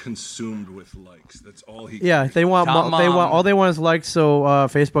is consumed with likes. That's all he... yeah, they want Tom, all they want is likes. So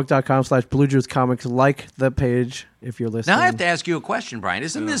facebook.com/Blue Juice Comics. Like the page if you're listening. Now I have to ask you a question, Brian.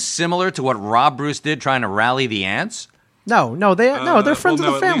 Isn't this similar to what Rob Bruce did trying to rally the ants? No, they're friends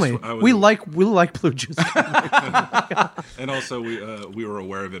well, of the no, at family. least I was- We like Blue Juice. And also, we were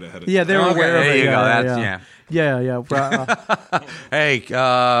aware of it ahead of Yeah, time. they were Okay, aware of there it. you go. Yeah, That's- yeah. Hey,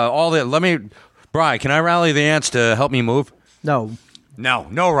 Brian, can I rally the ants to help me move? No, No,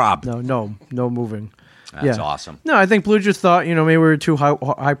 Rob. no moving. That's awesome. No, I think Blue Juice thought, maybe we were too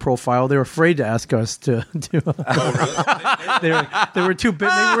high profile. They were afraid to ask us to do. They were too big.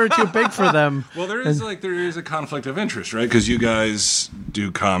 Maybe we were too big for them. Well, there is a conflict of interest, right? Because you guys do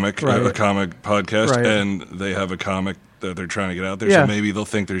a comic podcast, Right. and they have a comic that they're trying to get out there. Yeah. So maybe they'll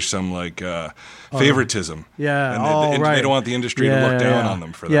think there's some favoritism. Yeah. And they don't want the industry to look down on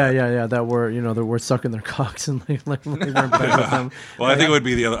them for that. Yeah. That we're sucking their cocks and like we're in bed with them. Well, I think it would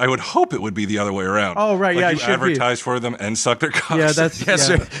be the other. I would hope it would be the other way around. Oh, right, Like yeah, it you should be. advertise for them and suck their cocks. Yeah, that's Yes,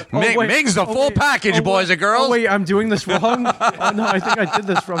 yeah. sir. Ming's the full package, boys and girls. Oh wait, I'm doing this wrong. Oh no, I think I did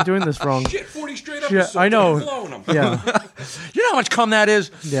this. I'm doing this wrong. Shit, 40 straight Yeah, episodes. I know. I'm blowing them. Yeah, You know how much cum that is?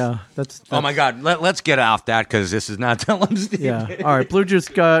 yeah. That's Oh my God! Let's get off that because this is not telling Steve. yeah. All right, Blue Juice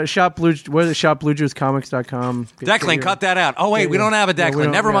shop Blue. What is it? Shop BlueJuiceComics.com. Declan, cut that out. Oh wait, we don't have a Yeah, we Declan.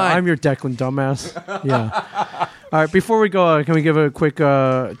 don't- Never yeah, mind. I'm your Declan dumbass. Yeah. All right. Before we go, can we give a quick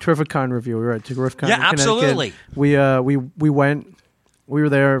Terrificon review? We were at Terrificon. Yeah, in Connecticut. absolutely. We went. We were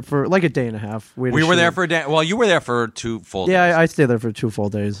there for like a day and a half. We were there for a day. Well, you were there for 2 full days. Yeah, I stayed there for 2 full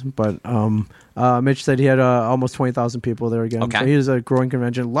days. But Mitch said he had almost 20,000 people there again. Okay. So he is a growing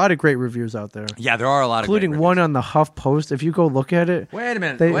convention. A lot of great reviews out there, Yeah, there are a lot of including great one on the Huff Post. If you go look at it, Wait a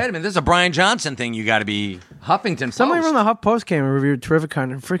minute. They- Wait a minute. This is a Brian Johnson thing. You got to be Huffington somebody Post. from the Huff Post came and reviewed Terrificon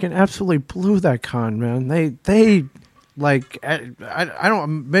and freaking absolutely blew that con, man. They like I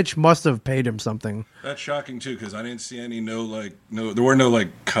don't. Mitch must have paid him something. That's shocking too, because I didn't see any there were no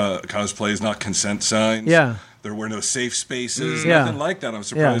cosplays, not consent signs. Yeah. There were no safe spaces, Yeah. nothing like that. I'm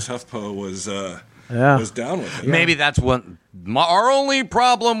surprised HuffPo was down with it. Maybe that's what our only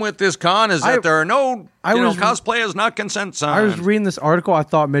problem with this con is that there are no cosplay is not consent signs. I was reading this article. I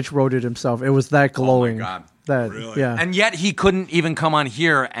thought Mitch wrote it himself. It was that glowing. God. That Really? yeah. and yet he couldn't even come on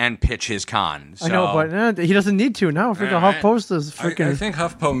here and pitch his con. So. I know, but he doesn't need to now. Freaking All Huff right. Post is I freaking. think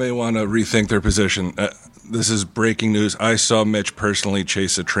HuffPo may want to rethink their position. This is breaking news. I saw Mitch personally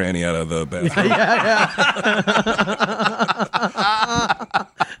chase a tranny out of the bathroom.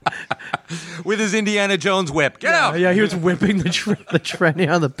 with his Indiana Jones whip. Get out. Yeah, he was whipping the tranny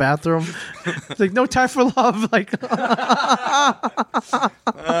out of the bathroom. It's like no time for love. Like,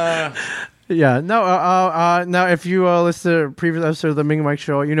 yeah, no. Now, if you listen to the previous episode of the Ming and Mike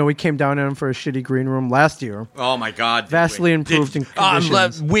Show, we came down on him for a shitty green room last year. Oh my God! Vastly improved in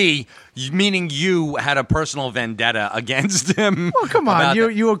conditions. Meaning you had a personal vendetta against him. Well, come on, about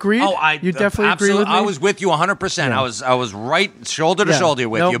that. you agreed. Oh, you definitely agree with me. I was with you 100%. Yeah. I was right shoulder to Yeah. shoulder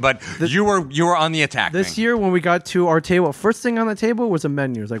with Nope. you, but you were on the attack. This year, when we got to our table, first thing on the table was a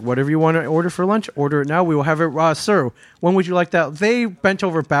menu. It's like, whatever you want to order for lunch, order it now. We will have it, sir. When would you like that? They bent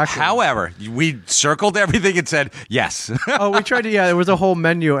over backwards. However, we circled everything and said yes. Oh, we tried to. Yeah, there was a whole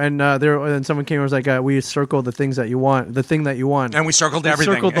menu, and and someone came and was like, "We circled the things that you want, the thing that you want." And we circled We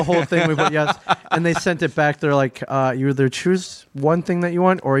everything. circled the whole thing. We put yes, and they sent it back. They're like, "You either choose one thing that you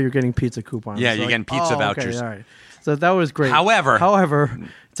want, or you're getting pizza coupons." Yeah, So you're like, getting pizza vouchers. Okay, all right. So that was great. However,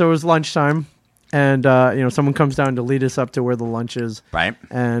 so it was lunchtime, and someone comes down to lead us up to where the lunch is. Right.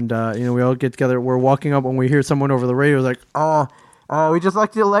 And we all get together. We're walking up when we hear someone over the radio like, we just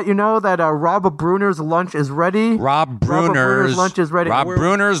like to let you know that Rob Bruner's lunch is ready. Rob Bruner's lunch is ready. Rob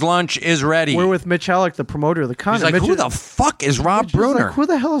Bruner's lunch is ready. We're with Mitch Halleck, the promoter of the con. He's like, Mitch who the fuck is Rob Mitch is Bruner? like, who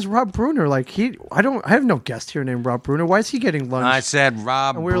the hell is Rob Bruner? Like I have no guest here named Rob Bruner. Why is he getting lunch? I said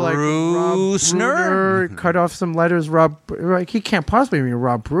Rob and we were like, Rob Brusner. Bruner, cut off some letters. Like he can't possibly mean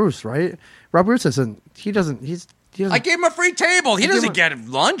Rob Bruce, right? Rob Bruce doesn't. He doesn't. He doesn't. I gave him a free table. He gave doesn't him- get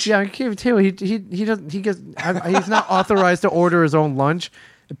lunch. Yeah, I gave it to him. He doesn't. He gets. He's not authorized to order his own lunch.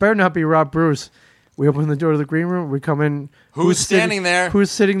 It better not be Rob Bruce. We open the door to the green room. We come in. Who's standing there?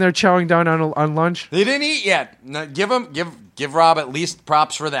 Who's sitting there chowing down on lunch? They didn't eat yet. No, give Rob at least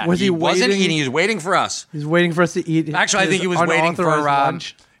props for that. Was he wasn't waiting? eating. He was waiting for us. He's waiting for us to eat. Actually, I think he was waiting for unauthorized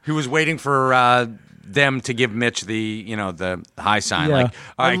lunch. He was waiting for them to give Mitch the the high sign. Yeah. Like,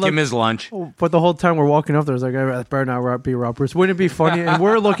 all right, give him his lunch. But the whole time we're walking up there, it's like, it better not be Rob Bruce. Wouldn't it be funny? And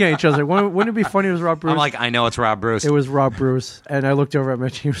we're looking at each other. Like, wouldn't it be funny if it was Rob Bruce? I'm like, I know it's Rob Bruce. It was Rob Bruce. And I looked over at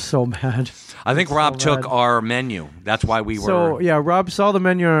Mitch. He was so mad. I think Rob so took bad. our menu. That's why we were. So, yeah, Rob saw the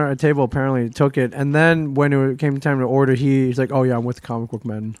menu on our table, apparently took it. And then when it came time to order, he's like, oh, yeah, I'm with Comic Book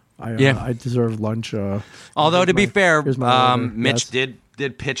Men. I deserve lunch. Although, to be fair, here's my order. Mitch Yes.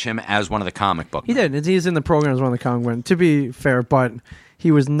 did pitch him as one of the comic book. He did. He's in the program as one of the Comic Men. To be fair, but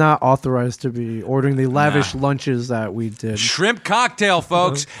he was not authorized to be ordering the lavish lunches that we did. Shrimp cocktail,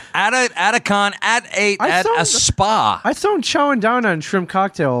 folks, at a con at 8 at a spa. I saw him chowing down on shrimp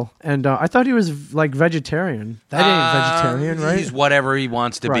cocktail, and I thought he was like vegetarian. That ain't vegetarian, right? He's whatever he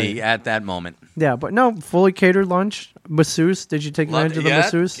wants to Right. be at that moment. Yeah, but no, fully catered lunch. Masseuse. Did you take advantage of the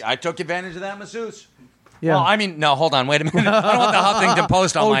masseuse? I took advantage of that masseuse. Yeah. Well, I mean, no, hold on, wait a minute. I don't want the Huffington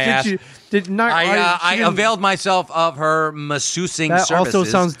Post on my ass. Did not? I availed myself of her masseusing That services. also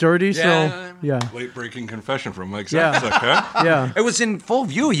sounds dirty. Yeah. So yeah. Late breaking confession from Mike Yeah. Zapsik, huh? Yeah. It was in full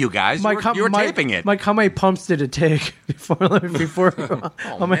view, you guys. You were taping it. Mike, how many pumps did it take before?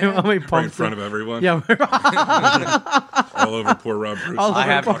 How many pumps? Right in front of everyone. Yeah. All over poor Rob Bruce.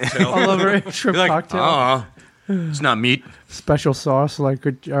 all over shrimp You're like, cocktail. it's not meat. Special sauce, like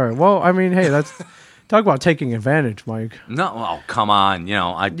all right. Well, I mean, hey, that's talk about taking advantage, Mike. No, oh, come on. You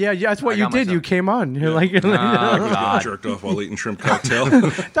know, Yeah, that's what I you got did. myself- You came on. You're like, God. Jerked off while eating shrimp cocktail.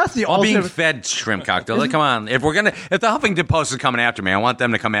 that's the While being ultimate. fed shrimp cocktail. Like, come on. If the Huffington Post is coming after me, I want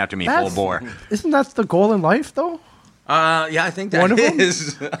them to come after me full bore. Isn't that the goal in life, though? Yeah, I think that One of them?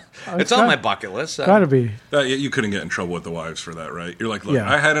 is. It's on my bucket list. Gotta be. You couldn't get in trouble with the wives for that, right? You're like, look, Yeah.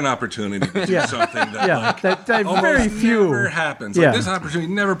 I had an opportunity to do Yeah. something that, Yeah, like, that almost very few. never happens. Yeah. Like, this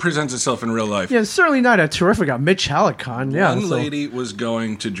opportunity never presents itself in real life. Yeah, certainly not a terrific guy. Mitch Halicon. Yeah, One so- lady was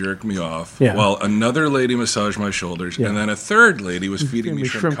going to jerk me off, Yeah. while another lady massaged my shoulders, Yeah. and then a third lady was feeding me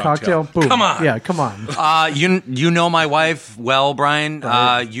shrimp cocktail. Boom. Come on. Yeah, come on. You know my wife well, Brian.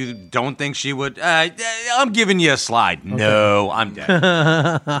 You don't think she would? I'm giving you a slide. No, I'm dead.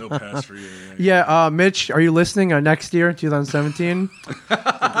 No pass for you. Yeah, Mitch, are you listening? Next year, 2017.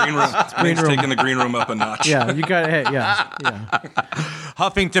 Green room. Mike's taking the green room up a notch. Yeah, you got it. Yeah,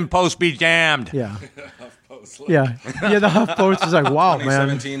 Huffington Post be damned. yeah. Yeah, the HuffPost is like, wow, man.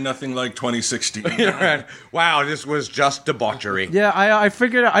 2017, nothing like 2016. Wow, this was just debauchery. Yeah, I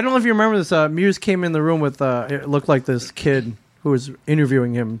figured. I don't know if you remember this. Muse came in the room with. It looked like this kid who was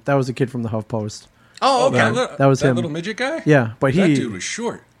interviewing him. That was a kid from the HuffPost. Oh, okay. That was him. Little midget guy? Yeah, but That dude was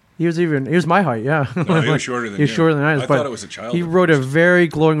short. he was my height. Yeah, No, he was shorter than he was you. shorter than I was. I but thought it was a child He at wrote a first. very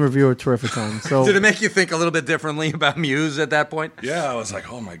glowing review of Terrificon. So Did it make you think a little bit differently about Muse at that point? Yeah, I was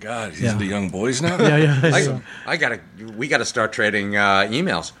like, oh my God, he's Yeah. into young boys now? yeah. We gotta start trading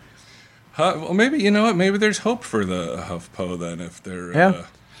emails. Well, maybe, you know what? Maybe there's hope for the HuffPo then if they're Yeah.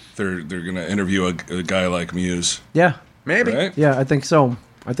 they're going to interview a guy like Muse. Yeah, Maybe. Right? yeah. I think so.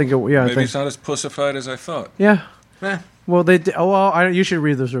 I think it. Yeah, I Maybe think. it's not as pussified as I thought. Yeah. Eh. Well, they. You should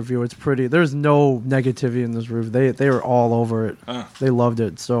read this review. It's pretty. There's no negativity in this review. They were all over it. They loved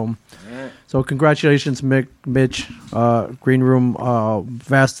it. So, congratulations, Mitch. Green Room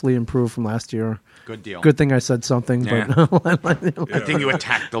vastly improved from last year. Good deal. Good thing I said something, Yeah. but Good thing you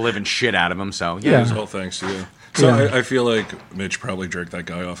attacked the living shit out of him. So Yeah. yeah. It was all thanks to you. So Yeah. I feel like Mitch probably jerked that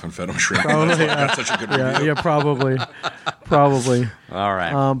guy off and fed him shrimp. Probably, That's why I got such a good review. yeah, probably. All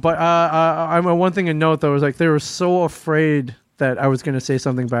right. But I'm one thing to note though is like they were so afraid that I was going to say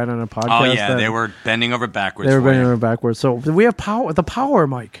something bad on a podcast. Oh yeah, that they were bending over backwards. They were for bending you. over backwards. So we have power. The power,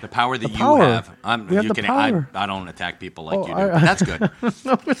 Mike. The power that The power. you have. We have the power. I don't attack people like Oh, you do. But that's good.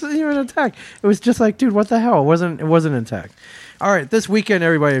 No, it wasn't even an attack. It was just like, dude, what the hell? It wasn't an attack. All right, this weekend,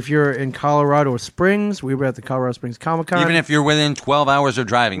 everybody, if you're in Colorado Springs, we were at the Colorado Springs Comic Con. Even if you're within 12 hours of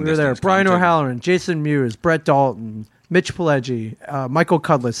driving we were there, distance. Brian come to- O'Halloran, Jason Mewes, Brett Dalton, Mitch Pileggi, Michael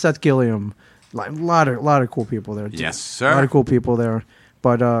Cudlitz, Seth Gilliam, a lot of cool people there. Yes, A sir. lot of cool people there.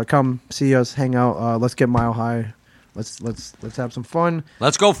 But come see us, hang out. Let's get Mile High. Let's have some fun.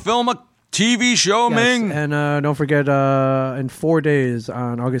 Let's go film a TV show, Yes, Ming. and don't forget, in 4 days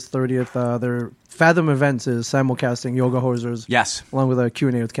on August 30th, their Fathom Events is simulcasting Yoga Hosers. Yes. Along with a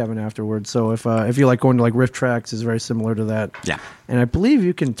Q&A with Kevin afterwards. So if you like going to like Riff Tracks, is very similar to that. Yeah. And I believe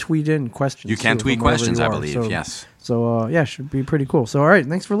you can tweet in questions. You can too, tweet from wherever questions, you I are. believe, yes. So yeah, should be pretty cool. So all right,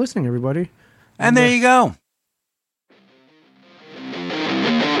 thanks for listening, everybody. And there you go.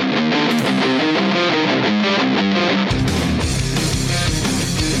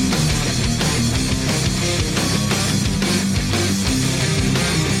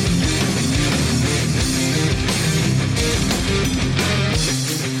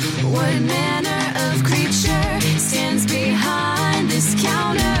 What manner of creature stands behind this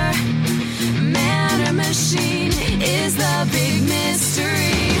counter? Man or machine is the big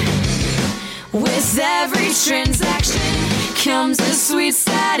mystery. With every transaction comes a sweet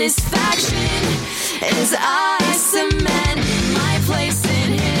satisfaction as I cement my place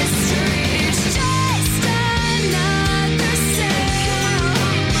in history. It's just another sale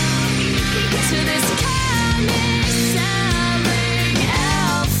to this comic selling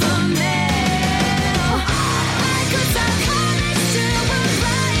alpha male. I could sell comics to a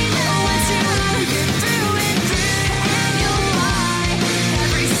blind once you're through and through, and you'll buy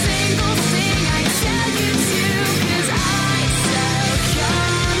every single thing I tell you to, 'cause I sell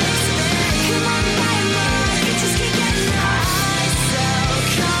comics, babe. Come on, buy 'em all, you just can't get enough. I sell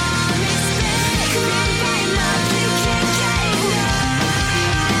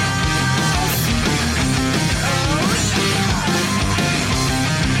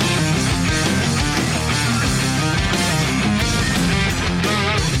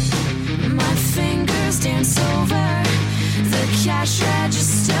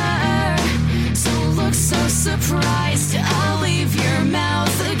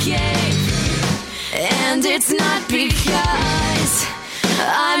And it's not because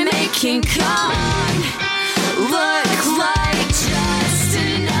I'm making Kong look like just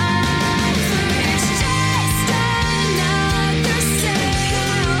another. It's just another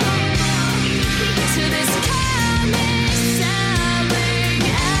sale to this comic selling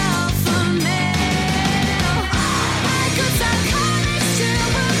alpha male. I could sell comics to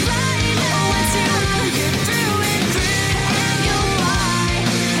a blind man once you get through and through, and you'll buy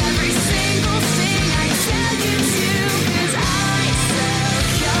every single thing I tell you to, 'cause I sell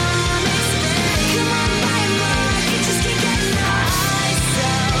comics, babe. Come on, buy more, you just can't get enough. I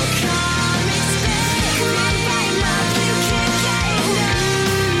sell comics, babe. Come on, buy more, you can't get enough.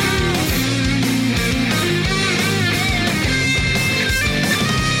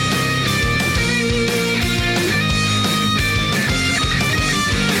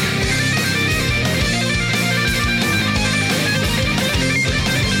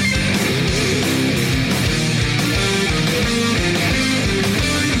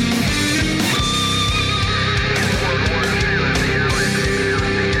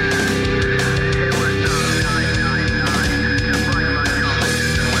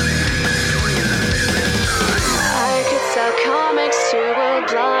 I could sell comics to a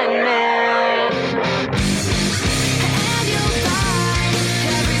blind man. And you'll buy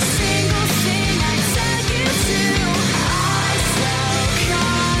every single thing I tell you to. I sell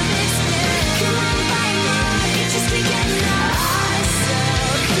comics, babe. Come on, buy more, you just can't get enough. I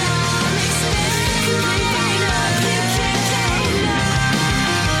sell comics, babe. Come on, buy more, you can't get enough.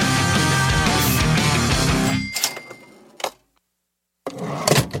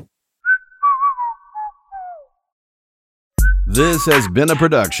 This has been a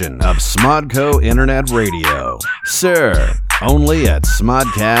production of Smodco Internet Radio. Sir, only at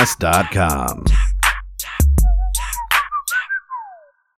smodcast.com.